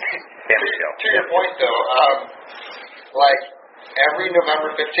podcast. It's family show. To your point, though, like every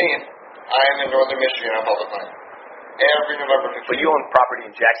November 15th, I am in northern Michigan on public land. Every November 15th. But you own property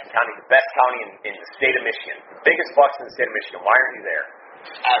in Jackson County, the best county in the state of Michigan, the biggest bucks in the state of Michigan. Why aren't you there?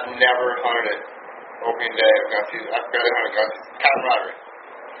 I've never hunted it. Opening day of gun season. I've barely hunted gun season. Camaraderie.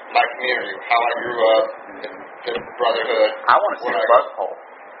 My community, how I grew up, the brotherhood. I want to see the buzz hole.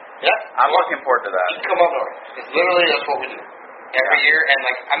 Yeah. I'm looking forward to that. You can come up north. Because literally that's what we do. Every year, and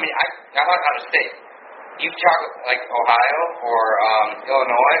I hunt out of state. You talk like Ohio or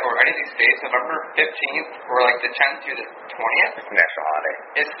Illinois or any of these states, November 15th or like the 10th through the 20th. It's a national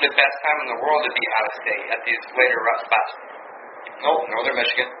holiday. It's the best time in the world to be out of state at these later spots. Nope, northern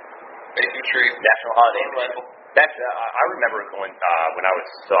Michigan. Bayview Tree. National holiday. Rifle. That's I remember going when I was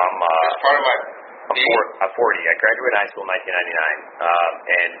It's part of my. I'm 40. I graduated high school in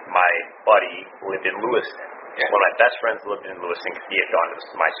 1999, and my buddy lived in Lewiston. Yeah. One of my best friends lived in Lewiston because he had gone to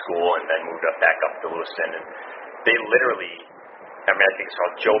my school and then moved back up to Lewiston. And they literally, I think it's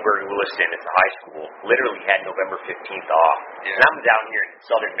called Joburg, Lewiston. It's a high school. Literally had November 15th off. Yeah. And I'm down here in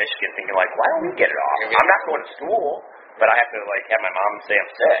southern Michigan thinking like, why don't we get it off? I'm not going to school, but I have to have my mom say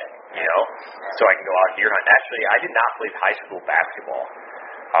I'm sick, so I can go out here. Actually, I did not play high school basketball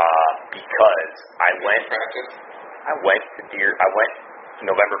because I went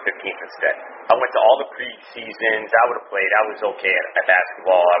November 15th instead. I went to all the pre-seasons. I would have played. I was okay at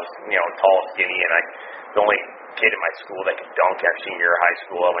basketball. I was, tall, skinny, and the only kid in my school that could dunk our senior year of high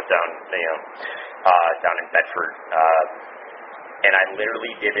school. I went down in Bedford, and I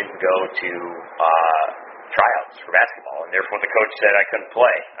literally didn't go to tryouts for basketball, and therefore the coach said I couldn't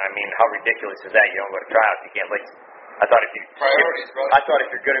play. I mean, how ridiculous is that? You don't go to tryouts. You can't I thought if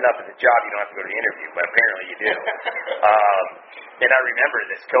you're good enough at the job, you don't have to go to the interview, but apparently you do. And I remember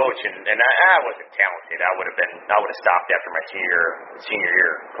this coach, and I wasn't talented. I would have stopped after my senior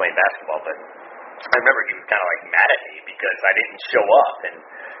year playing basketball, but I remember he was kind of mad at me because I didn't show up, and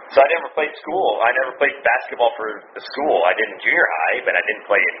so I never played school. I never played basketball for the school. I did in junior high, but I didn't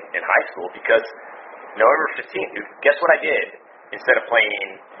play in high school because November 15th, dude, guess what I did instead of playing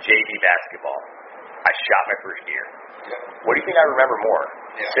JV basketball? I shot my first deer. Yeah. What do you think I remember more?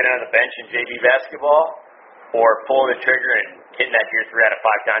 Yeah. Sitting on the bench in JV basketball or pulling the trigger and hitting that deer 3 out of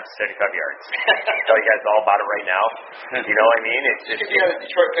 5 times to 75 yards? I'll tell you guys all about it right now. You know what I mean? It's just Yeah, the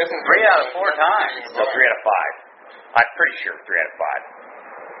Detroit Pistons. 3 out of 4 times. no, 3 out of 5. I'm pretty sure 3 out of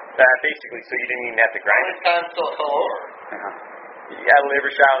 5. Basically, so you didn't even have to grind it. How many times till it fell over? Yeah, liver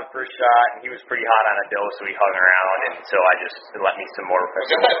shot on the first shot, and he was pretty hot on a doe, so he hung around, and so I just let me some more.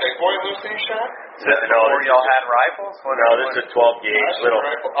 Was that big boy Lucy shot? Before y'all had rifles? No, this is a 12 gauge little.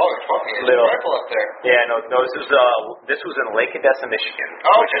 Rifle. Oh, it's fucking Little rifle up there. Yeah, no, this was in Lake Odessa, Michigan,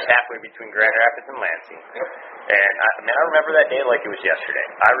 Oh, which is halfway between Grand Rapids and Lansing. Yep. And I remember that day like it was yesterday.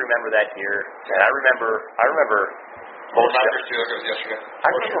 I remember that deer, and I remember most. My first deer like it was yesterday. I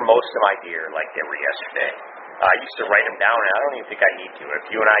remember most of my deer like they were yesterday. I used to write them down, and I don't even think I need to. If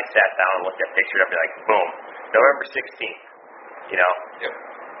you and I sat down and looked at pictures, I'd be like, boom, November 16th, you know, Yep.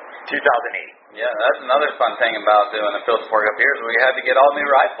 2008. Yeah, that's another fun thing about doing the field sport up here is we had to get all new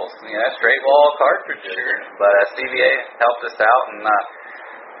rifles, straight wall cartridges. Sure. But CVA helped us out, and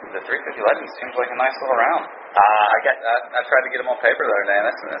the 350 Legend seems like a nice little round. I tried to get them on paper the other day, and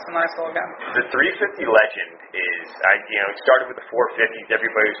that's a nice little gun. The 350 Legend is, it started with the 450s.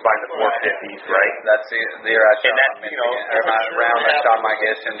 Everybody was buying the 450s, right? That's the deer I shot. And that's, round I shot my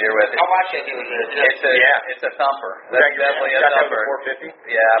Gibson deer with it. How much I do is it? It's a thumper. That's definitely a thumper. 450?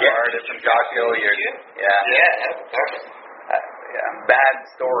 Yeah, I've heard it from Josh Gilliard. Yeah. Yeah, that's perfect. Bad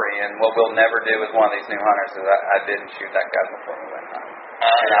story, and what we'll never do with one of these new hunters is I didn't shoot that guy before we went hunting.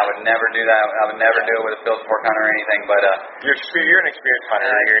 And I would never do that. I would never do it with a field sport hunter or anything. But you're an experienced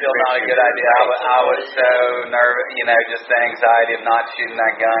hunter. It's still not a good idea. I was so nervous, just the anxiety of not shooting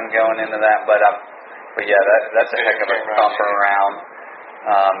that gun going into that. But yeah, that's a heck of a thumper round.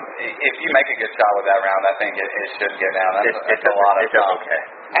 If you make a good shot with that round, I think it should get down. That's a lot of fun. Okay.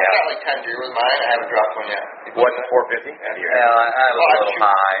 I got like 10 deer with mine. I haven't dropped one yet. What's the 450? Yeah, I was a little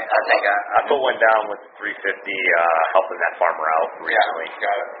high. I think I put one down with the 350, helping that farmer out recently. Yeah,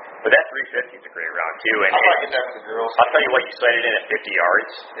 got it. But that 350 is a great round too. And I might get that for the girls. I'll tell you what, you sighted in at 50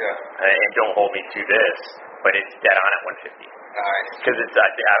 yards. Yeah. And don't hold me to this, but it's dead on at 150. Nice. Because it's,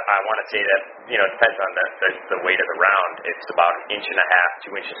 I want to say that, it depends on the weight of the round. It's about 1.5 inches,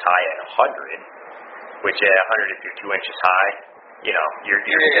 2 inches high at 100, which at 100, if you're 2 inches high, you're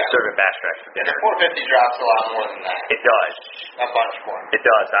serving bass tracks for dinner. The 450 drops a lot more than that. It does. A bunch more. It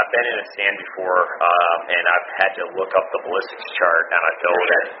does. I've been in a stand before, and I've had to look up the ballistics chart on a doe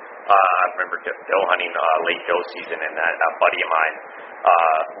that I remember doe hunting late doe season, and a buddy of mine,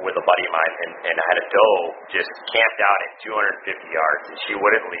 with a buddy of mine, and I had a doe just camped out at 250 yards, and she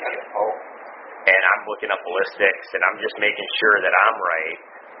wouldn't leave. Oh. And I'm looking up ballistics, and I'm just making sure that I'm right.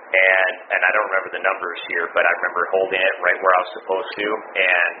 And I don't remember the numbers here, but I remember holding it right where I was supposed to,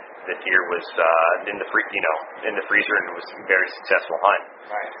 and the deer was in the freezer, and it was a very successful hunt.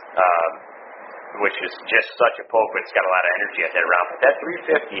 Nice. Which is just such a poke, but it's got a lot of energy at that round. But that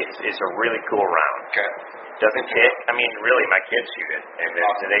 350 is a really cool round. Okay. Doesn't kick. I mean, really, my kids shoot it, and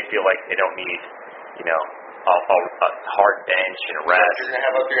they feel like they don't need, a hard bench and a rest. You're gonna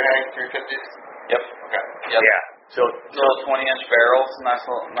have up your hang 350s. Yep. Okay. Yep. Yeah. So little 20-inch barrels, nice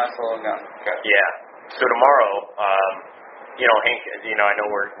little gun. Okay. Yeah. So tomorrow, Hank, I know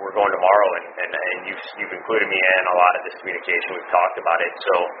we're going tomorrow, and you've included me in a lot of this communication. We've talked about it.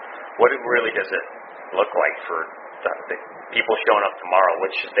 So, what really does it look like for the people showing up tomorrow?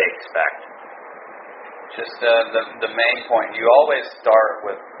 What should they expect? Just the main point. You always start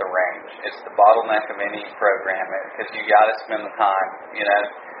with the range. It's the bottleneck of any program because you got to spend the time.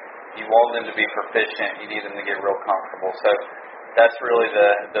 You want them to be proficient. You need them to get real comfortable. So that's really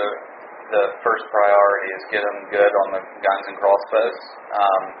the first priority is get them good on the guns and crossbows.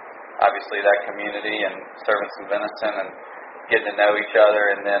 Obviously, that community and serving some venison and getting to know each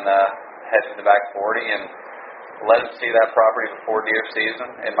other, and then head to the back 40 and let them see that property before deer season.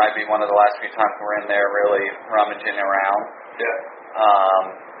 It might be one of the last few times we're in there really rummaging around. Yeah.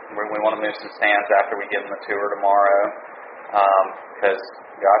 We want to move some stands after we give them the tour tomorrow because,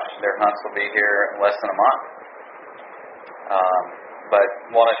 gosh, their hunts will be here in less than a month. But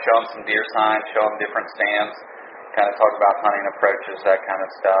want to show them some deer signs, show them different stands, kind of talk about hunting approaches, that kind of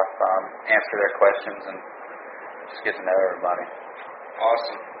stuff, answer their questions, and just get to know everybody.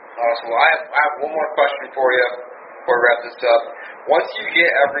 Awesome. Well, I have one more question for you before we wrap this up. Once you get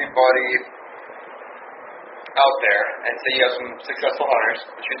everybody out there and say you have some successful hunters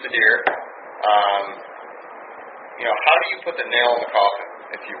that shoot the deer, how do you put the nail in the coffin,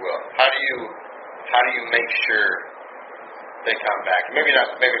 if you will? How do you make sure they come back? Maybe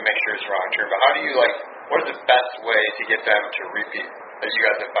make sure it's the wrong term, but how do you what is the best way to get them to repeat that you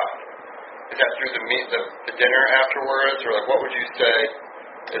guys have found? Is that through the dinner afterwards, or what would you say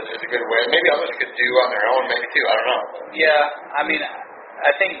is a good way? Maybe others could do on their own, maybe too. I don't know. Yeah, I mean,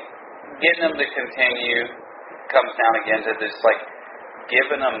 I think getting them to continue comes down again to this,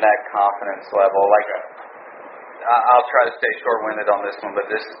 giving them that confidence level. I'll try to stay short-winded on this one, but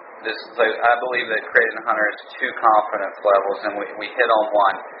this I believe that creating a hunter is 2 confidence levels, and we hit on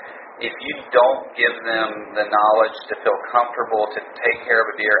one. If you don't give them the knowledge to feel comfortable to take care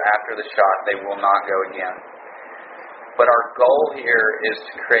of a deer after the shot, they will not go again. But our goal here is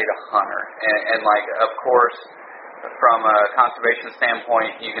to create a hunter, and of course, from a conservation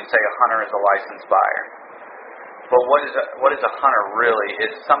standpoint, you can say a hunter is a licensed buyer. But what is a hunter really?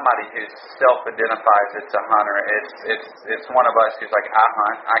 It's somebody who self-identifies it's a hunter. It's one of us who's I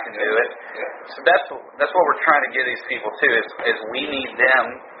hunt, I can do it. Yeah. So that's what we're trying to get these people to is we need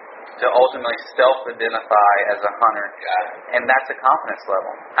them to ultimately self-identify as a hunter, and that's a confidence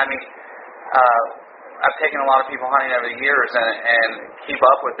level. I mean, I've taken a lot of people hunting over the years and keep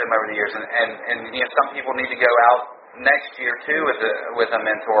up with them over the years, and some people need to go out next year too with a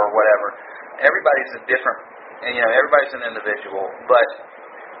mentor or whatever. Everybody's a different. Everybody's an individual, but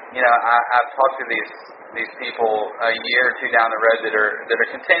I've talked to these people a year or two down the road that are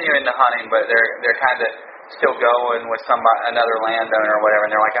continuing to hunting, but they're kind of still going with another landowner or whatever,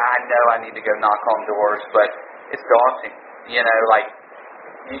 and they're I know I need to go knock on doors, but it's daunting.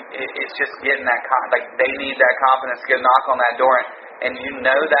 It's just getting that they need that confidence to go knock on that door, and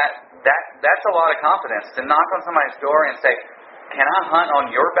that's a lot of confidence to knock on somebody's door and say, "Can I hunt on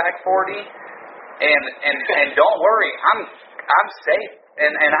your back 40?" And don't worry, I'm safe,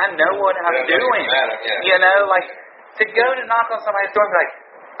 and I know what I'm doing. To go to knock on somebody's door and be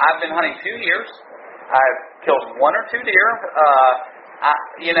I've been hunting 2 years, I've killed 1 or 2 deer,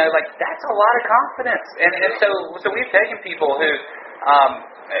 that's a lot of confidence. And so we've taken people who,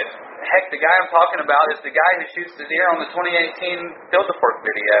 heck, the guy I'm talking about is the guy who shoots the deer on the 2018 Build the Fork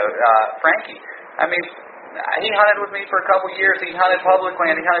video, Frankie. I mean, he hunted with me for a couple years. He hunted public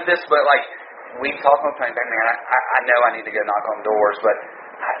land. He hunted this, but we talk on the man, I know I need to go knock on doors, but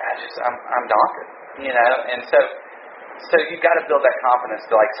I'm daunted, and so you've got to build that confidence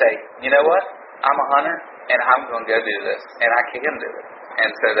to say, you know what, I'm a hunter, and I'm going to go do this, and I can do it,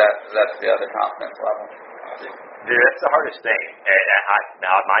 and so that's the other confidence level. Dude, that's the hardest thing.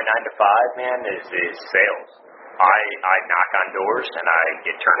 Now, my 9 to 5, man, is sales. I knock on doors, and I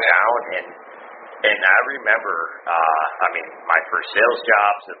get turned down, and I remember, my first sales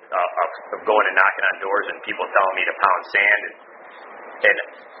jobs of going and knocking on doors and people telling me to pound sand, and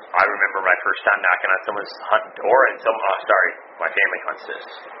I remember my first time knocking on someone's door, and my family hunts this,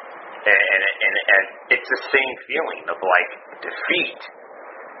 and it's the same feeling of defeat,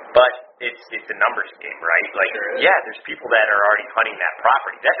 but it's a numbers game, right? There's people that are already hunting that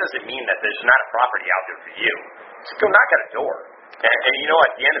property. That doesn't mean that there's not a property out there for you. Just go knock on a door. And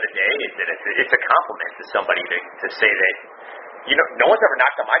at the end of the day, it's a compliment to somebody to say that, no one's ever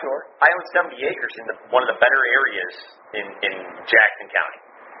knocked on my door. I own 70 acres in one of the better areas in Jackson County,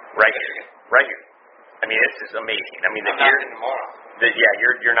 right here. I mean, this is amazing. I mean, the deer.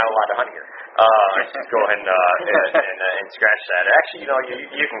 You're not allowed to hunt here. Go ahead and scratch that. Actually,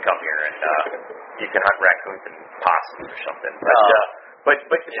 you can come here and you can hunt raccoons and possums or something. But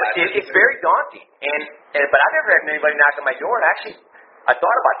it's very daunting, but I've never had anybody knock on my door. And actually, I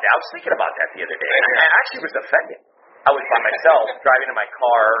thought about that. I was thinking about that the other day, and I actually was offended. I was by myself driving in my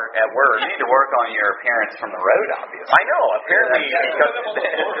car at work. You need to work on your appearance from the road, obviously. I know. Apparently, because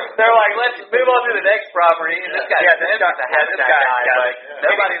they're let's move on to the next property. And this guy's guy.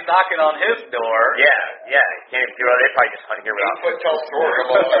 Nobody's knocking on his door. Yeah. Can't even do it. They probably just hunting here without. 8-foot tall story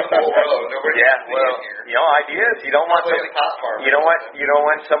about the whole road. Nobody idea is you don't want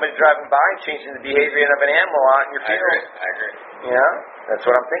somebody driving by and changing the behavior of an animal out in your field. I agree. That's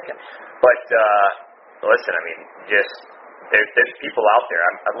what I'm thinking. But listen, I mean, there's people out there. I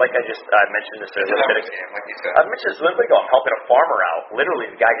mentioned this a little bit ago. Like you said. I mentioned this a little bit ago. I'm helping a farmer out.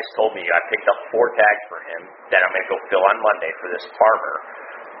 Literally, the guy just told me I picked up 4 tags for him that I'm going to go fill on Monday for this farmer.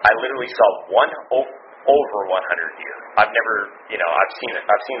 I literally saw over 100 deer. I've never, I've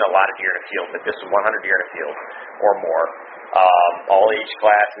seen a lot of deer in a field, but this is 100 deer in a field or more. All age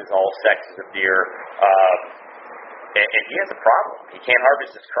classes, all sexes of deer. And he has a problem. He can't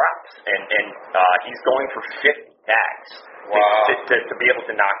harvest his crops, and he's going for 50 tags to be able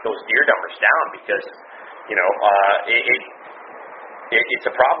to knock those deer numbers down because, it's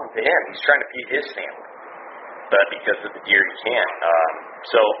a problem to him. He's trying to feed his family, but because of the deer he can't.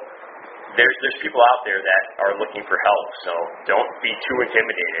 So, there's people out there that are looking for help, so don't be too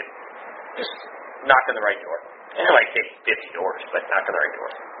intimidated. Just knock on the right door. It might take 50 doors, but knock on the right door.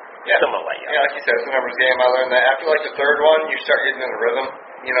 Yeah. Someone will let you out. Yeah, like you said, it's a numbers game. I learned that after like the third one, you start getting in the rhythm.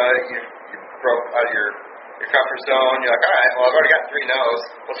 You know, you broke out of your comfort zone. You're like, all right, well, I've already got 3 no's.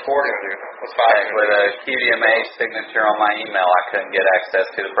 What's 4 going to do? What's 5 going to do? With a QDMA signature on my email, I couldn't get access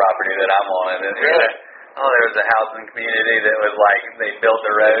to the property that I'm on. And Really? there was a housing community that was like, they built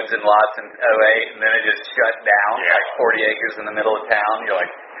the roads and lots in 2008, and then it just shut down, like 40 acres in the middle of town. You're like,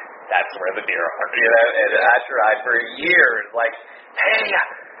 that's where the deer are. You know, and I tried for years, like, hey,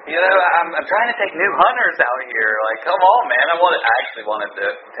 you know, I'm trying to take new hunters out here. Like, come on, man. I actually wanted to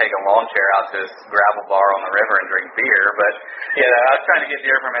take a lawn chair out to this gravel bar on the river and drink beer, but, you know, I was trying to get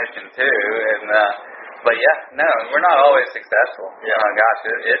deer information too. And, but yeah, no, we're not always successful. Yeah. Gosh,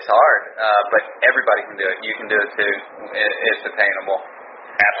 it's hard. But everybody can do it. You can do it too. It's attainable.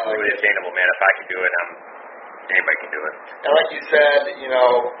 Absolutely attainable, man. If I can do it, anybody can do it. And like you said, you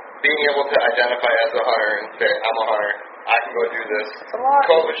know, being able to identify as a hunter and say, I'm a hunter, I can go do this.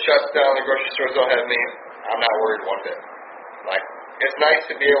 COVID shuts down, the grocery stores don't have me. I'm not worried one bit. Like, it's nice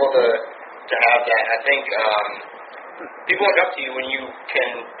to be able to have that. I think people look up to you when you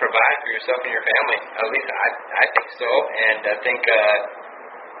can provide for yourself and your family. At least I think so. And I think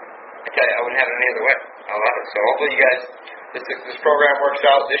I tell you, I wouldn't have it any other way. I love it. So hopefully you guys, this program works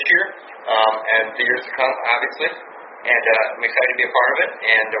out this year and the years to come, obviously. And I'm excited to be a part of it.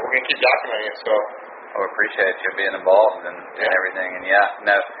 And we're going to keep documenting it. So I appreciate you being involved and everything. And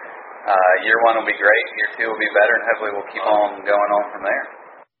year 1 will be great. Year 2 will be better, and hopefully we'll keep on going on from there.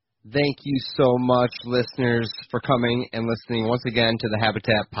 Thank you so much, listeners, for coming and listening once again to the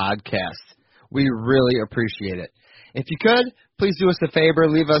Habitat Podcast. We really appreciate it. If you could, please do us a favor,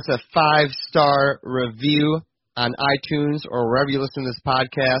 leave us a 5-star review on iTunes or wherever you listen to this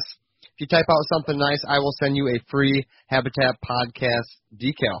podcast. If you type out something nice, I will send you a free Habitat Podcast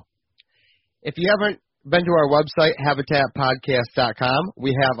decal. If you haven't been to our website, habitatpodcast.com,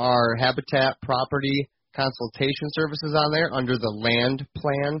 we have our Habitat Property Consultation Services on there under the Land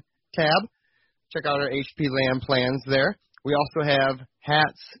Plan tab. Check out our HP Land Plans there. We also have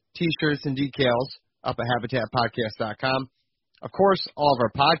hats, T-shirts, and decals up at habitatpodcast.com. Of course, all of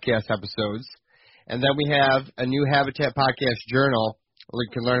our podcast episodes. And then we have a new Habitat Podcast journal where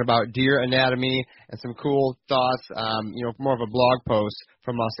you can learn about deer anatomy and some cool thoughts, more of a blog post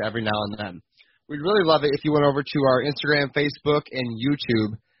from us every now and then. We'd really love it if you went over to our Instagram, Facebook, and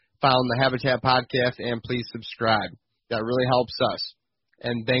YouTube, found the Habitat Podcast, and please subscribe. That really helps us.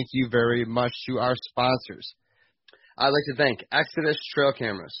 And thank you very much to our sponsors. I'd like to thank Exodus Trail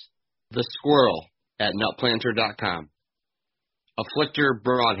Cameras, The Squirrel at nutplanter.com, Afflictor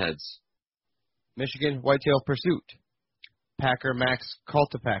Broadheads, Michigan Whitetail Pursuit, Packer Max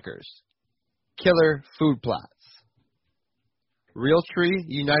Cultipackers, Killer Food Plots, Realtree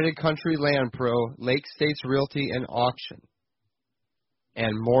United Country Land Pro, Lake States Realty and Auction,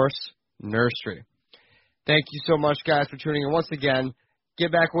 and Morse Nursery. Thank you so much, guys, for tuning in once again.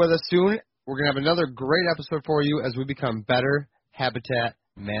 Get back with us soon. We're going to have another great episode for you as we become better habitat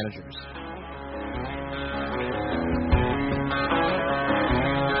managers.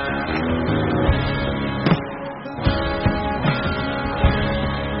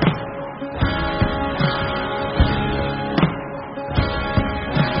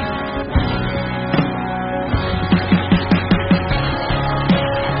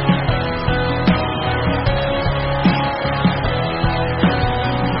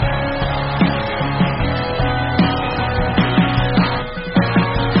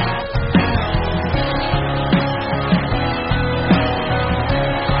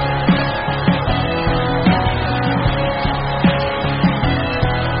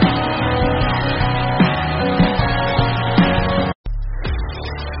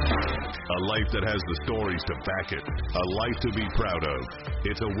 That has the stories to back it. A life to be proud of.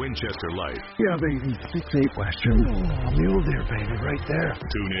 It's a Winchester life. Yeah, baby. 6'8" Western. Oh, mule deer, baby, right there.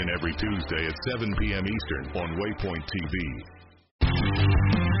 Tune in every Tuesday at 7 p.m. Eastern on Waypoint TV.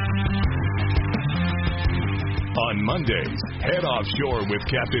 On Mondays, head offshore with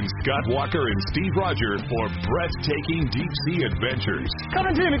Captain Scott Walker and Steve Roger for breathtaking deep-sea adventures.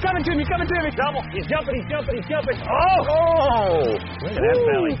 Coming to me. Double. He's jumping. Oh! Look at that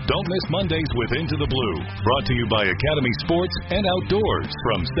belly. Don't miss Mondays with Into the Blue. Brought to you by Academy Sports and Outdoors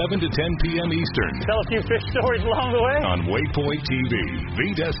from 7 to 10 p.m. Eastern. Tell a few fish stories along the way. On Waypoint TV,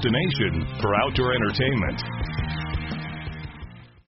 the destination for outdoor entertainment.